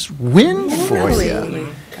relations win for you. Absolutely.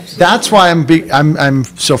 That's why I'm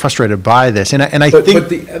so frustrated by this, and I But think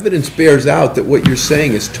the evidence bears out that what you're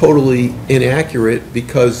saying is totally inaccurate,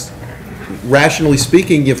 because rationally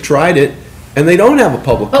speaking, you've tried it, and they don't have a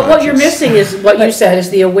public But what you're conscience. missing is what you said, is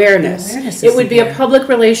the awareness. The awareness It is would be a there. public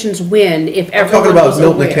relations win if I'm everyone talking about was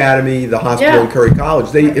Milton aware. Academy, the hospital, Yeah. and Curry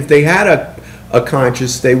College. If they had a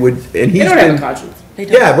conscience, they would, and They he's don't have a been. conscience. They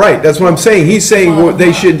don't. Yeah, right, that's what I'm saying. He's saying Well,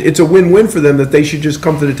 they should, it's a win-win for them, that they should just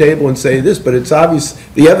come to the table and say this, but it's obvious,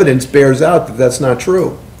 the evidence bears out that that's not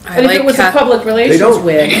true. But if it was a public relations don't.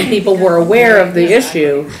 win and people were aware of the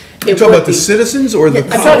issue, You it talking would about the be. citizens or the I'm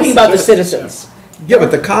talking college? about the citizens. Yeah,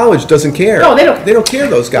 but the college doesn't care. No, they don't. They don't care,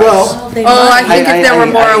 those guys. They Oh, I might. think if there were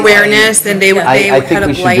more I- awareness and they I had think a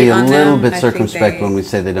we should blight be a on little them. bit I think circumspect they- when we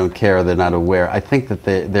say they don't care or they're not aware. I think that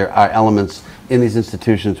there are elements in these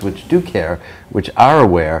institutions which do care, which are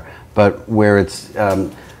aware, but where it's,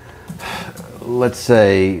 let's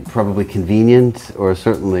say, probably convenient or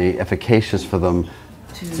certainly efficacious for them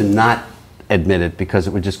to not admit it because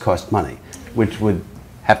it would just cost money, which would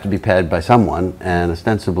have to be paid by someone, and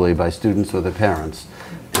ostensibly by students or their parents.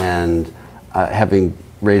 And having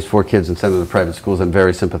raised 4 kids and sent them to private schools, I'm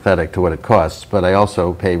very sympathetic to what it costs, but I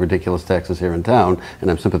also pay ridiculous taxes here in town, and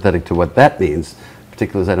I'm sympathetic to what that means,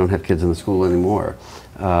 particularly as I don't have kids in the school anymore.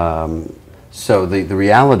 So the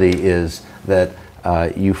reality is that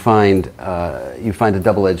you find a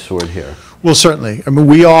double-edged sword here. Well, certainly. I mean,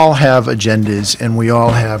 we all have agendas, and we all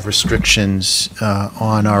have restrictions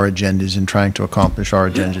on our agendas in trying to accomplish our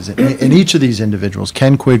agendas. And each of these individuals,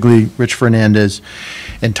 Ken Quigley, Rich Fernandez,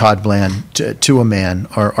 and Todd Bland, to a man,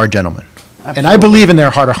 are gentlemen. And I believe in their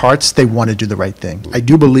heart of hearts, they want to do the right thing. I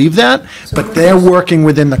do believe that, but they're working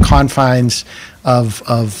within the confines of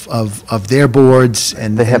their boards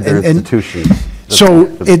and. They have their and- institutions that So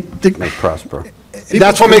may prosper.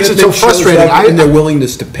 that's what makes it so People's commitment frustrating. shows up in their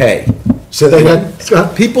willingness to pay. Say that again,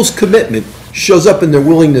 Scott? People's commitment shows up in their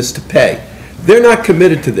willingness to pay. They're not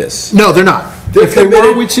committed to this. No, they're not. They're If they were,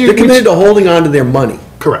 committed, we'd see. they're committed to holding on to their money.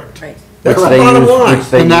 Correct. Right. That's Which the bottom line. which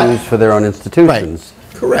they And that- use for their own institutions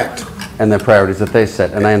Correct. and their priorities that they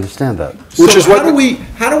set, and I understand that. Which So is what-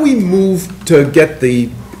 how do we move to get the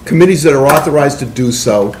committees that are authorized to do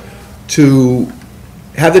so to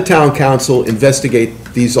have the town council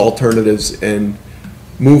investigate these alternatives and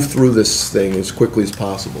move through this thing as quickly as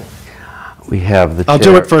possible? We have the I'll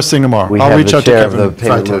do it first thing tomorrow. We I'll have reach the out to chair of Kevin the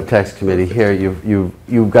Payment in lieu of Tax Committee here.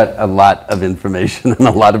 You've got a lot of information and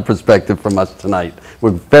a lot of perspective from us tonight.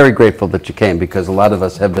 We're very grateful that you came, because a lot of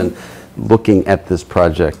us have been looking at this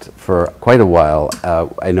project for quite a while.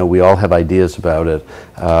 I know we all have ideas about it.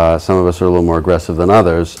 Some of us are a little more aggressive than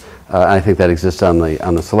others. I think that exists on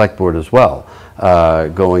the select board as well.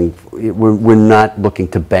 We're not looking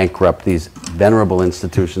to bankrupt these venerable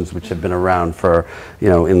institutions which have been around for,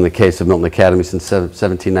 in the case of Milton Academy since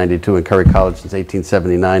 1792, and Curry College since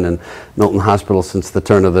 1879, and Milton Hospital since the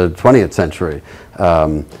turn of the 20th century.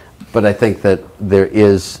 But I think that there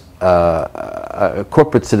is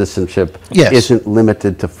corporate citizenship Yes. isn't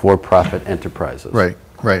limited to for-profit enterprises. Right,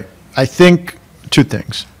 right. I think two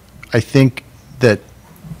things. I think that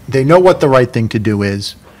they know what the right thing to do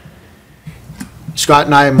is. Scott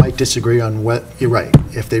and I might disagree on what, you're right.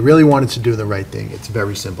 If they really wanted to do the right thing, it's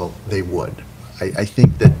very simple, they would. I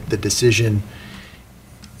think that the decision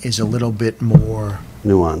is a little bit more,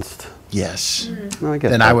 Nuanced. yes, No, I get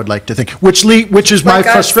than I that. would like to think, which is my Like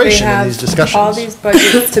us, they frustration in have these discussions. all these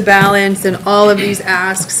budgets to balance and all of these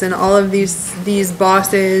asks and all of these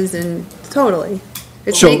bosses and totally.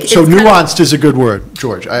 It's So it's kind of- nuanced is a good word,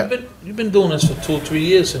 George. You've been doing this for 2 or 3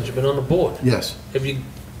 years since you've been on the board. Yes. Have you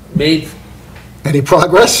made Any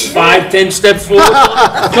progress? 5, 10 steps forward?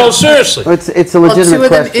 No, seriously. It's a Well, legitimate two of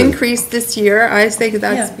them question. increased this year. I think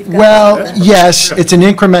that's, Well, yes, it's an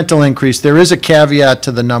incremental increase. There is a caveat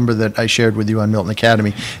to the number that I shared with you on Milton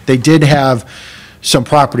Academy. They did have some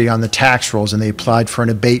property on the tax rolls, and they applied for an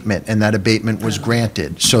abatement, and that abatement was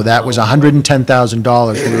granted. So that was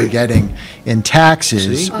 $110,000 they were getting in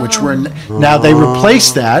taxes, which were, now they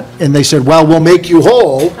replaced that, and they said, well, we'll make you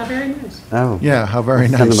whole. How very nice. Oh. Yeah, how very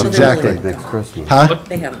Send them nice, a exactly. cake next Christmas. Huh?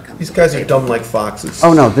 They haven't come. These guys are dumb like foxes.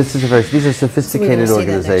 Oh, no, these are sophisticated see that next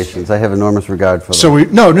organizations. I have enormous regard for them. So we,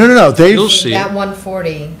 no, they, You'll see. That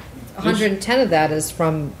 140, 110 of that is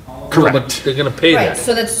from, But they're gonna pay right, that.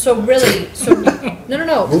 so that's, so really, so,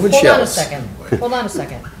 no, Moving hold on a shells. second, hold on a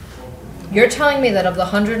second. You're telling me that of the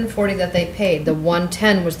 140 that they paid, the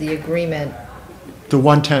 110 was the agreement. the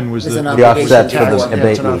 110 was There's the. an The offset for tax, the yeah, it's an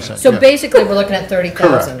abatement. offset, So yeah. basically, we're looking at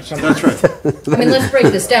 30,000 Correct, from. that's right. I mean, let's break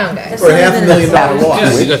this down, guys. For a $500,000 Yeah,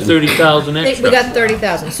 loss. you got 30,000 We extra. got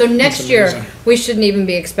 30,000. So next year, we shouldn't even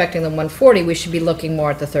be expecting the 140, we should be looking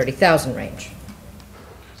more at the 30,000 range.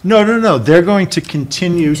 No, they're going to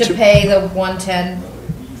continue To to, pay the 110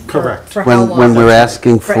 correct, for how long? When we're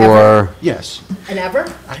asking Forever? for, And yes.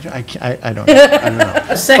 ever? I don't know.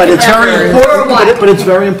 A second But it's very effort. important, Or what? but it's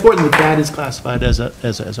very important that that is classified as a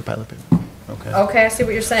pilot payment, okay? Okay, I see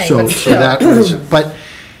what you're saying, So, but so still. that was, but,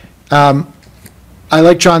 I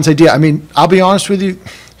like John's idea. I mean, I'll be honest with you,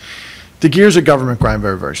 the gears of government grind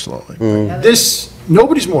very, very slowly. This,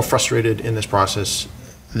 nobody's more frustrated in this process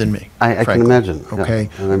than me, I can frankly, imagine. yeah. okay?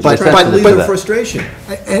 And I'm But- sensitive but- to Leave but- the that. frustration.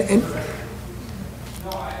 And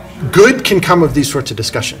good can come of these sorts of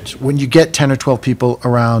discussions. When you get 10 or 12 people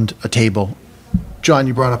around a table, John,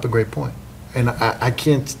 you brought up a great point, and I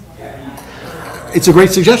can't, it's a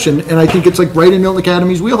great suggestion, and I think it's like right in Milton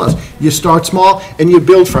Academy's wheelhouse. You start small and you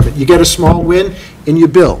build from it. You get a small win and you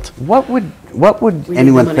build. What would need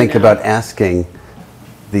anyone the money think now. about asking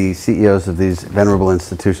the CEOs of these venerable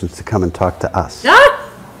institutions to come and talk to us?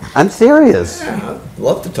 I'm serious.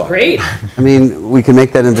 Love to talk. Great. I mean, we can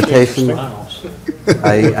make that invitation.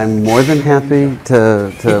 I'm more than happy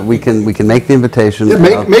to, we can make the invitation.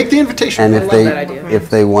 Yeah, make the invitation. And I if love they, that idea. if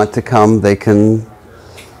they want to come, they can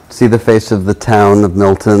see the face of the town of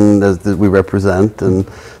Milton as that we represent and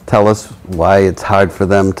tell us why it's hard for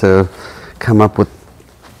them to come up with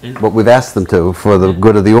what we've asked them to for the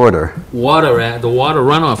good of the order. The Water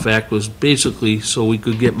Runoff Act was basically so we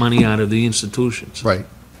could get money out of the institutions. Right,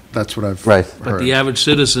 that's what I've Right. But the heard. average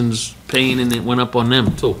citizen's paying, and it went up on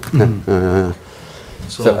them, too.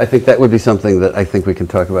 So I think that would be something that I think we can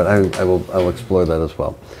talk about. I will explore that as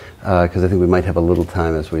well, because I think we might have a little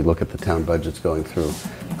time as we look at the town budgets going through.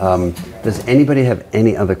 Does anybody have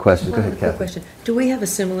any other questions? Go ahead, Quick Kathy. question. Do we have a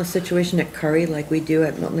similar situation at Curry like we do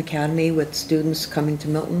at Milton Academy with students coming to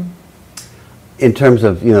Milton? In terms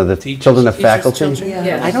of, the Teachers. children of Teachers' faculty? children?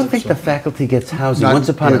 Yeah. I don't think the faculty gets housing. Not- Once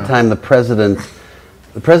upon yeah. a time, the president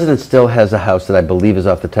still has a house that I believe is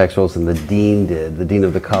off the tax rolls, and the dean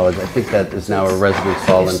of the college. I think that is now a residence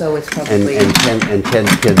hall. and- So it's And probably- 10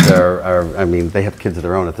 kids are, I mean, they have kids of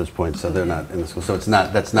their own at this point, so they're not in the school. So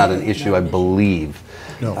that's not an issue, I believe.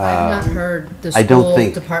 No. I've not heard the I don't school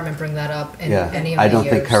think- department bring that up in Yeah, any of the I years. don't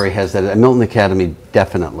think Curry has that. Milton Academy,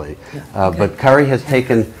 definitely. But Curry has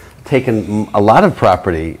taken a lot of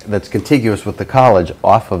property that's contiguous with the college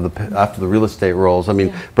off of the real estate rolls. I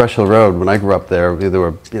mean, Brush Hill Road, when I grew up there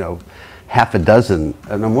were, half a dozen,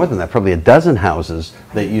 no more than that, probably a dozen houses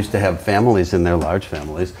that used to have families in there, large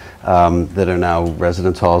families, that are now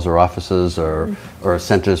residence halls or offices or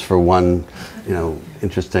centers for one,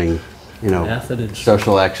 interesting, Methodist.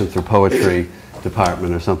 social action through poetry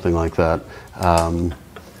department or something like that.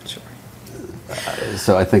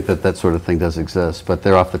 So I think that sort of thing does exist, but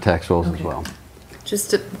they're off the tax rolls as well.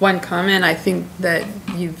 just one comment, I think that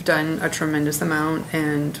you've done a tremendous amount,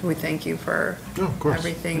 and we thank you for Oh, of course,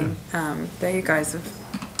 everything that you guys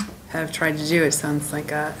have tried to do. It sounds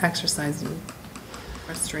like a exercise in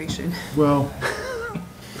frustration. Well,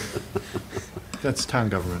 that's town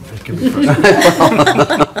government. It can be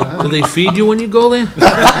frustrating. Do they feed you when you go there?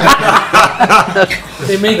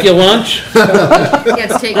 They make you lunch? It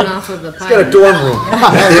gets taken off of the Got a pile. dorm room.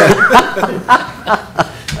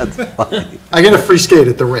 I get a free skate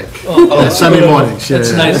at the rink on Sunday mornings. Yeah,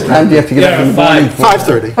 That's yeah, nice. yeah. Time do you have to get up in the morning for?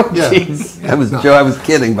 5:30, yeah. Jeez, Joe, I was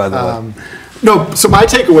kidding, by the way. No, so my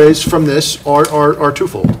takeaways from this are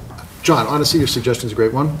twofold. John, honestly, your suggestion's a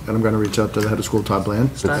great one, and I'm going to reach out to the head of school, Todd Bland.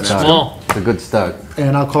 Good start. Small. It's a good start.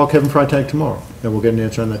 And I'll call Kevin Freitag tomorrow, and we'll get an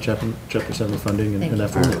answer on that Chapter 7 funding and that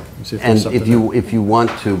formula. and see if And there's something if you want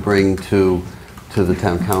to bring to the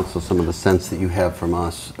town council some of the sense that you have from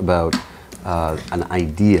us about an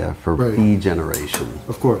idea for Right. fee generation,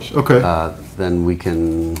 Of course, okay. then we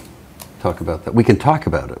can talk about that. We can talk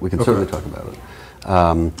about it. We can certainly talk about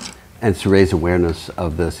it. And to raise awareness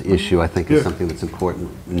of this issue, I think, is Yeah. something that's important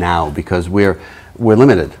now, because we're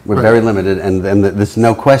limited. We're Right. very limited, and there's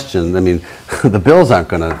no question. I mean, the bills aren't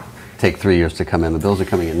going to take 3 years to come in. The bills are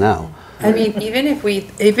coming in now. I mean, even if we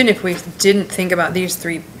didn't think about these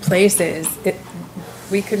three places,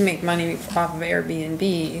 we could make money off of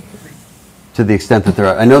Airbnb. To the extent that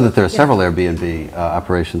I know that there are several Airbnb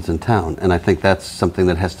operations in town, and I think that's something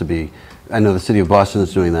that has to be, I know the city of Boston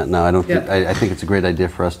is doing that now. I don't think, I think it's a great idea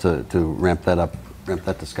for us to ramp that up, ramp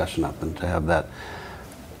that discussion up, and to have that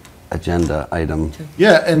agenda item.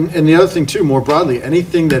 Yeah, and the other thing too, more broadly,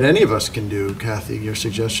 anything that any of us can do, Kathy, your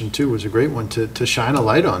suggestion too was a great one, to shine a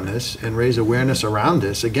light on this and raise awareness around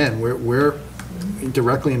this. Again, we're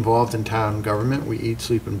directly involved in town government, we eat,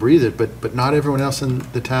 sleep, and breathe it, but not everyone else in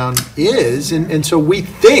the town is, and so we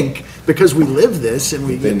think, because we live this and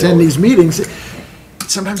we attend these meetings,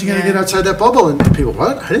 sometimes you gotta get outside that bubble, and people,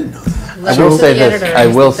 what? I didn't know that. I will say the this, editor I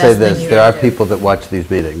is will the say best this, thing you there are can do. people that watch these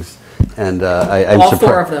meetings, and I'm All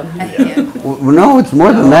surprised. 4 of them. Well, no, it's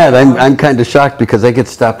more than that. I'm kind of shocked because I get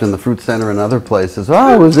stopped in the fruit center and other places.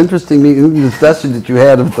 Oh, it was interesting meeting the discussion that you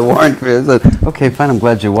had of the warrant. I said, okay, fine, I'm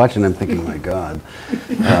glad you're watching. I'm thinking, my God,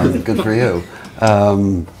 good for you.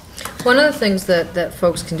 One of the things that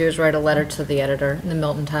folks can do is write a letter to the editor in the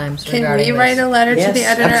Milton Times Can regarding we this. write a letter to the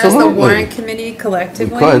Yes. editor as the Absolutely. warrant committee We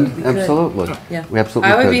collectively? could, could. absolutely. Yeah. We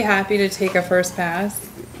absolutely I would could. be happy to take a first pass.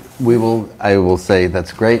 I will say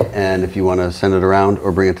that's great, and if you want to send it around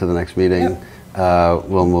or bring it to the next meeting,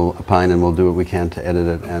 we'll opine and we'll do what we can to edit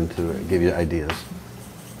it and to give you ideas.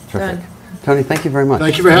 Terrific. Done. Tony, thank you very much.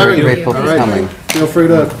 Thank you for having me. Very grateful All for right. coming. Feel free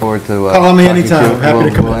to Look forward to call me talking anytime. you. I'm happy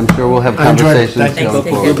to come in. I'm sure we'll have I enjoyed it. conversations Thank going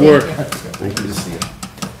you. forward. Good work. Thank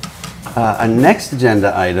you. Our next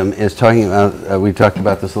agenda item is talking about, we talked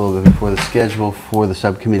about this a little bit before, the schedule for the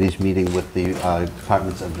subcommittee's meeting with the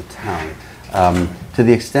departments of the town. To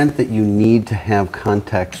the extent that you need to have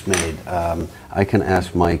contacts made, I can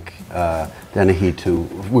ask Mike Dennehy to,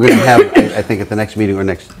 we're going to have, I think at the next meeting or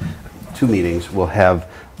next 2 meetings, we'll have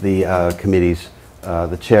the committees,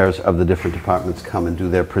 the chairs of the different departments come and do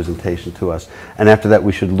their presentation to us. And after that,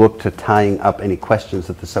 we should look to tying up any questions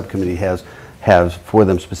that the subcommittee has for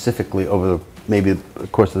them specifically over maybe the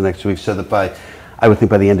course of the next 2 weeks, so that I would think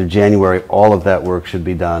by the end of January, all of that work should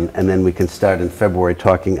be done, and then we can start in February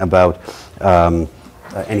talking about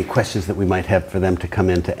any questions that we might have for them to come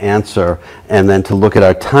in to answer, and then to look at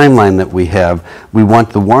our timeline that we have. We want,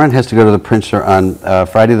 the warrant has to go to the printer on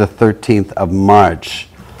Friday the 13th of March.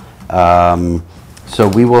 So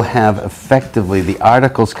we will have effectively the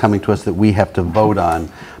articles coming to us that we have to vote on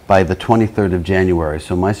by the 23rd of January.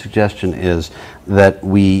 So my suggestion is that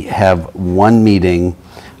we have one meeting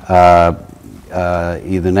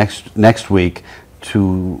either next week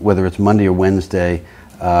to, whether it's Monday or Wednesday,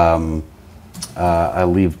 I'll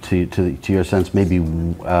leave to your sense, maybe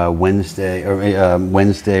Wednesday, or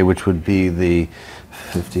Wednesday, which would be the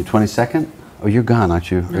 15th, 22nd? Oh, you're gone,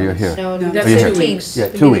 aren't you? Or you're here? No, That's the 2 15th. weeks. Yeah,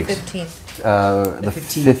 It'd 2 be weeks. The 15th. The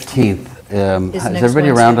 15th. Is next everybody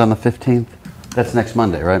around Wednesday. on the 15th? That's next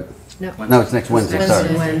Monday, right? No. No, it's next Wednesday, sorry.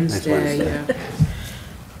 Next Wednesday, yeah.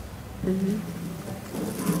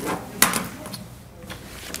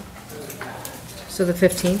 So the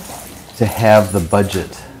 15th? To have the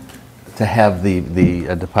budget, to have the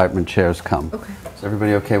department chairs come. Okay. Is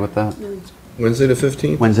everybody okay with that? Wednesday the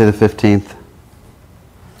 15th? Wednesday, the 15th?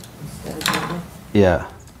 Yeah,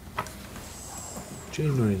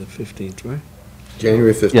 January the 15th, right?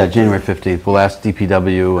 January 15th. yeah, January 15th. We'll ask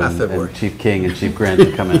DPW February. and Chief King and Chief Grant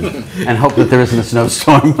to come in, and hope that there isn't a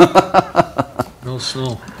snowstorm. No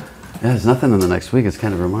snow. Yeah, there's nothing in the next week. It's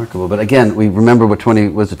kind of remarkable. But again, we remember what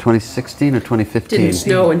was it 2016 or 2015? Didn't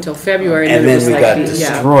snow until February, And it then was we like got the-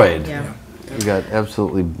 destroyed. Yeah.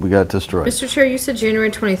 We got destroyed. Mr. Chair, you said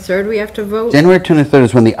January 23rd we have to vote? January 23rd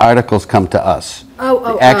is when the articles come to us.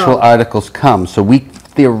 Oh. The actual articles come, so we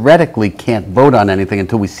theoretically can't vote on anything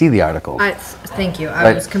until we see the articles. Thank you, I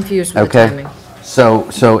Right. was confused with the Okay. timing.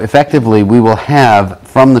 So effectively, we will have,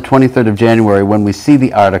 from the 23rd of January, when we see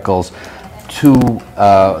the articles, to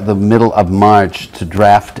the middle of March to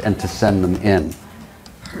draft and to send them in.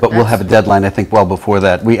 But we'll have a deadline, I think, well before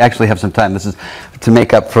that. We actually have some time. This is to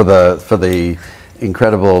make up for the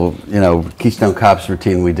incredible, Keystone Cops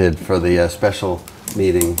routine we did for the special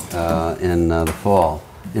meeting in the fall,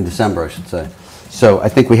 in December, I should say. So I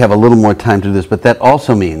think we have a little more time to do this, but that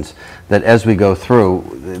also means that as we go through,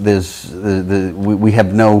 we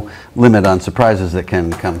have no limit on surprises that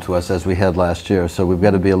can come to us as we had last year. So we've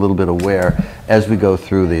got to be a little bit aware as we go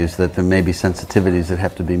through these that there may be sensitivities that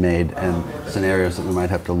have to be made and scenarios that we might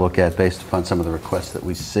have to look at based upon some of the requests that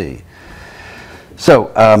we see.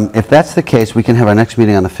 So if that's the case, we can have our next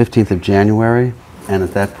meeting on the 15th of January, and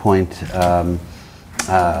at that point,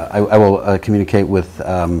 I will communicate with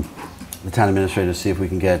the town administrator to see if we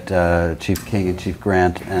can get Chief King and Chief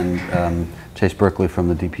Grant and Chase Berkeley from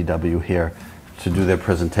the DPW here to do their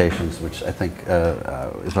presentations, which I think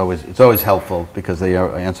is always helpful because they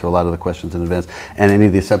answer a lot of the questions in advance. And any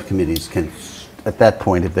of the subcommittees can, at that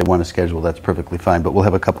point, if they want to schedule, that's perfectly fine. But we'll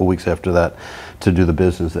have a couple weeks after that to do the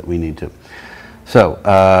business that we need to. So,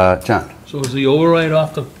 John. So is the override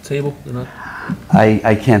off the table?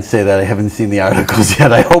 I can't say that. I haven't seen the articles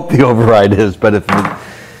yet. I hope the override is, but if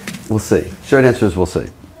we'll see. Short answer is we'll see.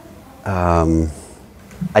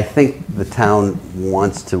 I think the town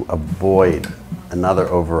wants to avoid another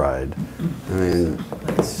override. I mean,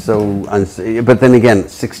 it's so but then again,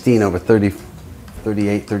 16 over 30,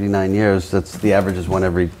 38, 39 years, that's the average is one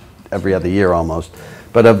every other year almost.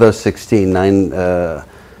 But of those 16,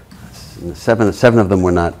 seven of them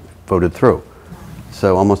were not voted through.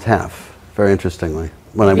 So almost half, very interestingly.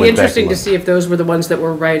 When I It'd be went back interesting and to looked. see if those were the ones that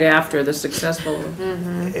were right after the successful.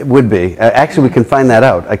 It would be. Actually, we can find that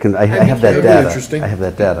out. I have that That'd be data. interesting. I have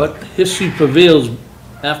that data. But history prevails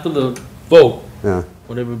after the vote, Yeah.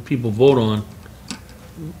 whatever people vote on,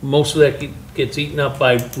 most of that gets eaten up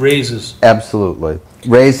by raises. Absolutely.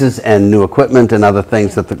 Raises and new equipment and other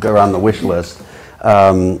things that are on the wish list.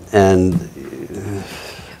 And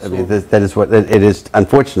I mean, that is what, it is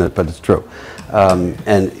unfortunate, but it's true.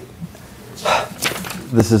 And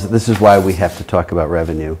this is why we have to talk about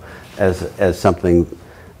revenue as something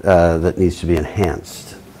that needs to be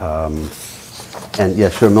enhanced. And yeah,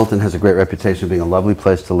 sure, Milton has a great reputation of being a lovely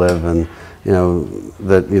place to live, and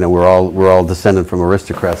we're all descended from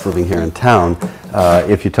aristocrats living here in town.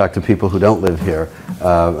 If you talk to people who don't live here,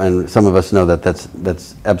 and some of us know that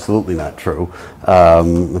that's absolutely not true. I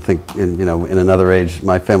think in another age,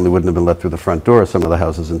 my family wouldn't have been let through the front door of some of the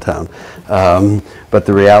houses in town. But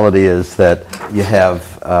the reality is that you have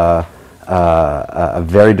a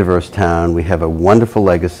very diverse town. We have a wonderful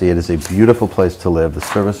legacy. It is a beautiful place to live. The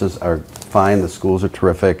services are fine. The schools are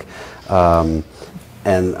terrific.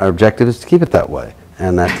 And our objective is to keep it that way.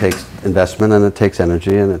 And that takes investment, and it takes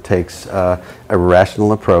energy, and it takes a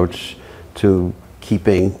rational approach to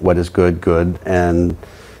keeping what is good, good, and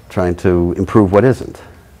trying to improve what isn't.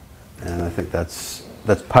 And I think that's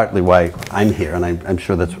partly why I'm here, and I'm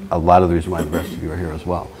sure that's a lot of the reason why the rest of you are here as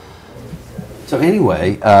well. So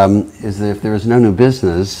anyway, if there is no new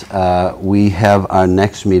business, we have our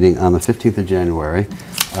next meeting on the 15th of January.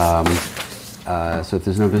 So if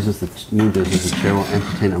there's no business, new business, the chair will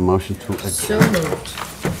entertain a motion to adjourn. So moved.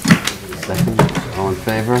 Second, all in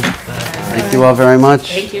favor? Thank you all very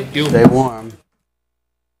much. Thank you. Stay warm.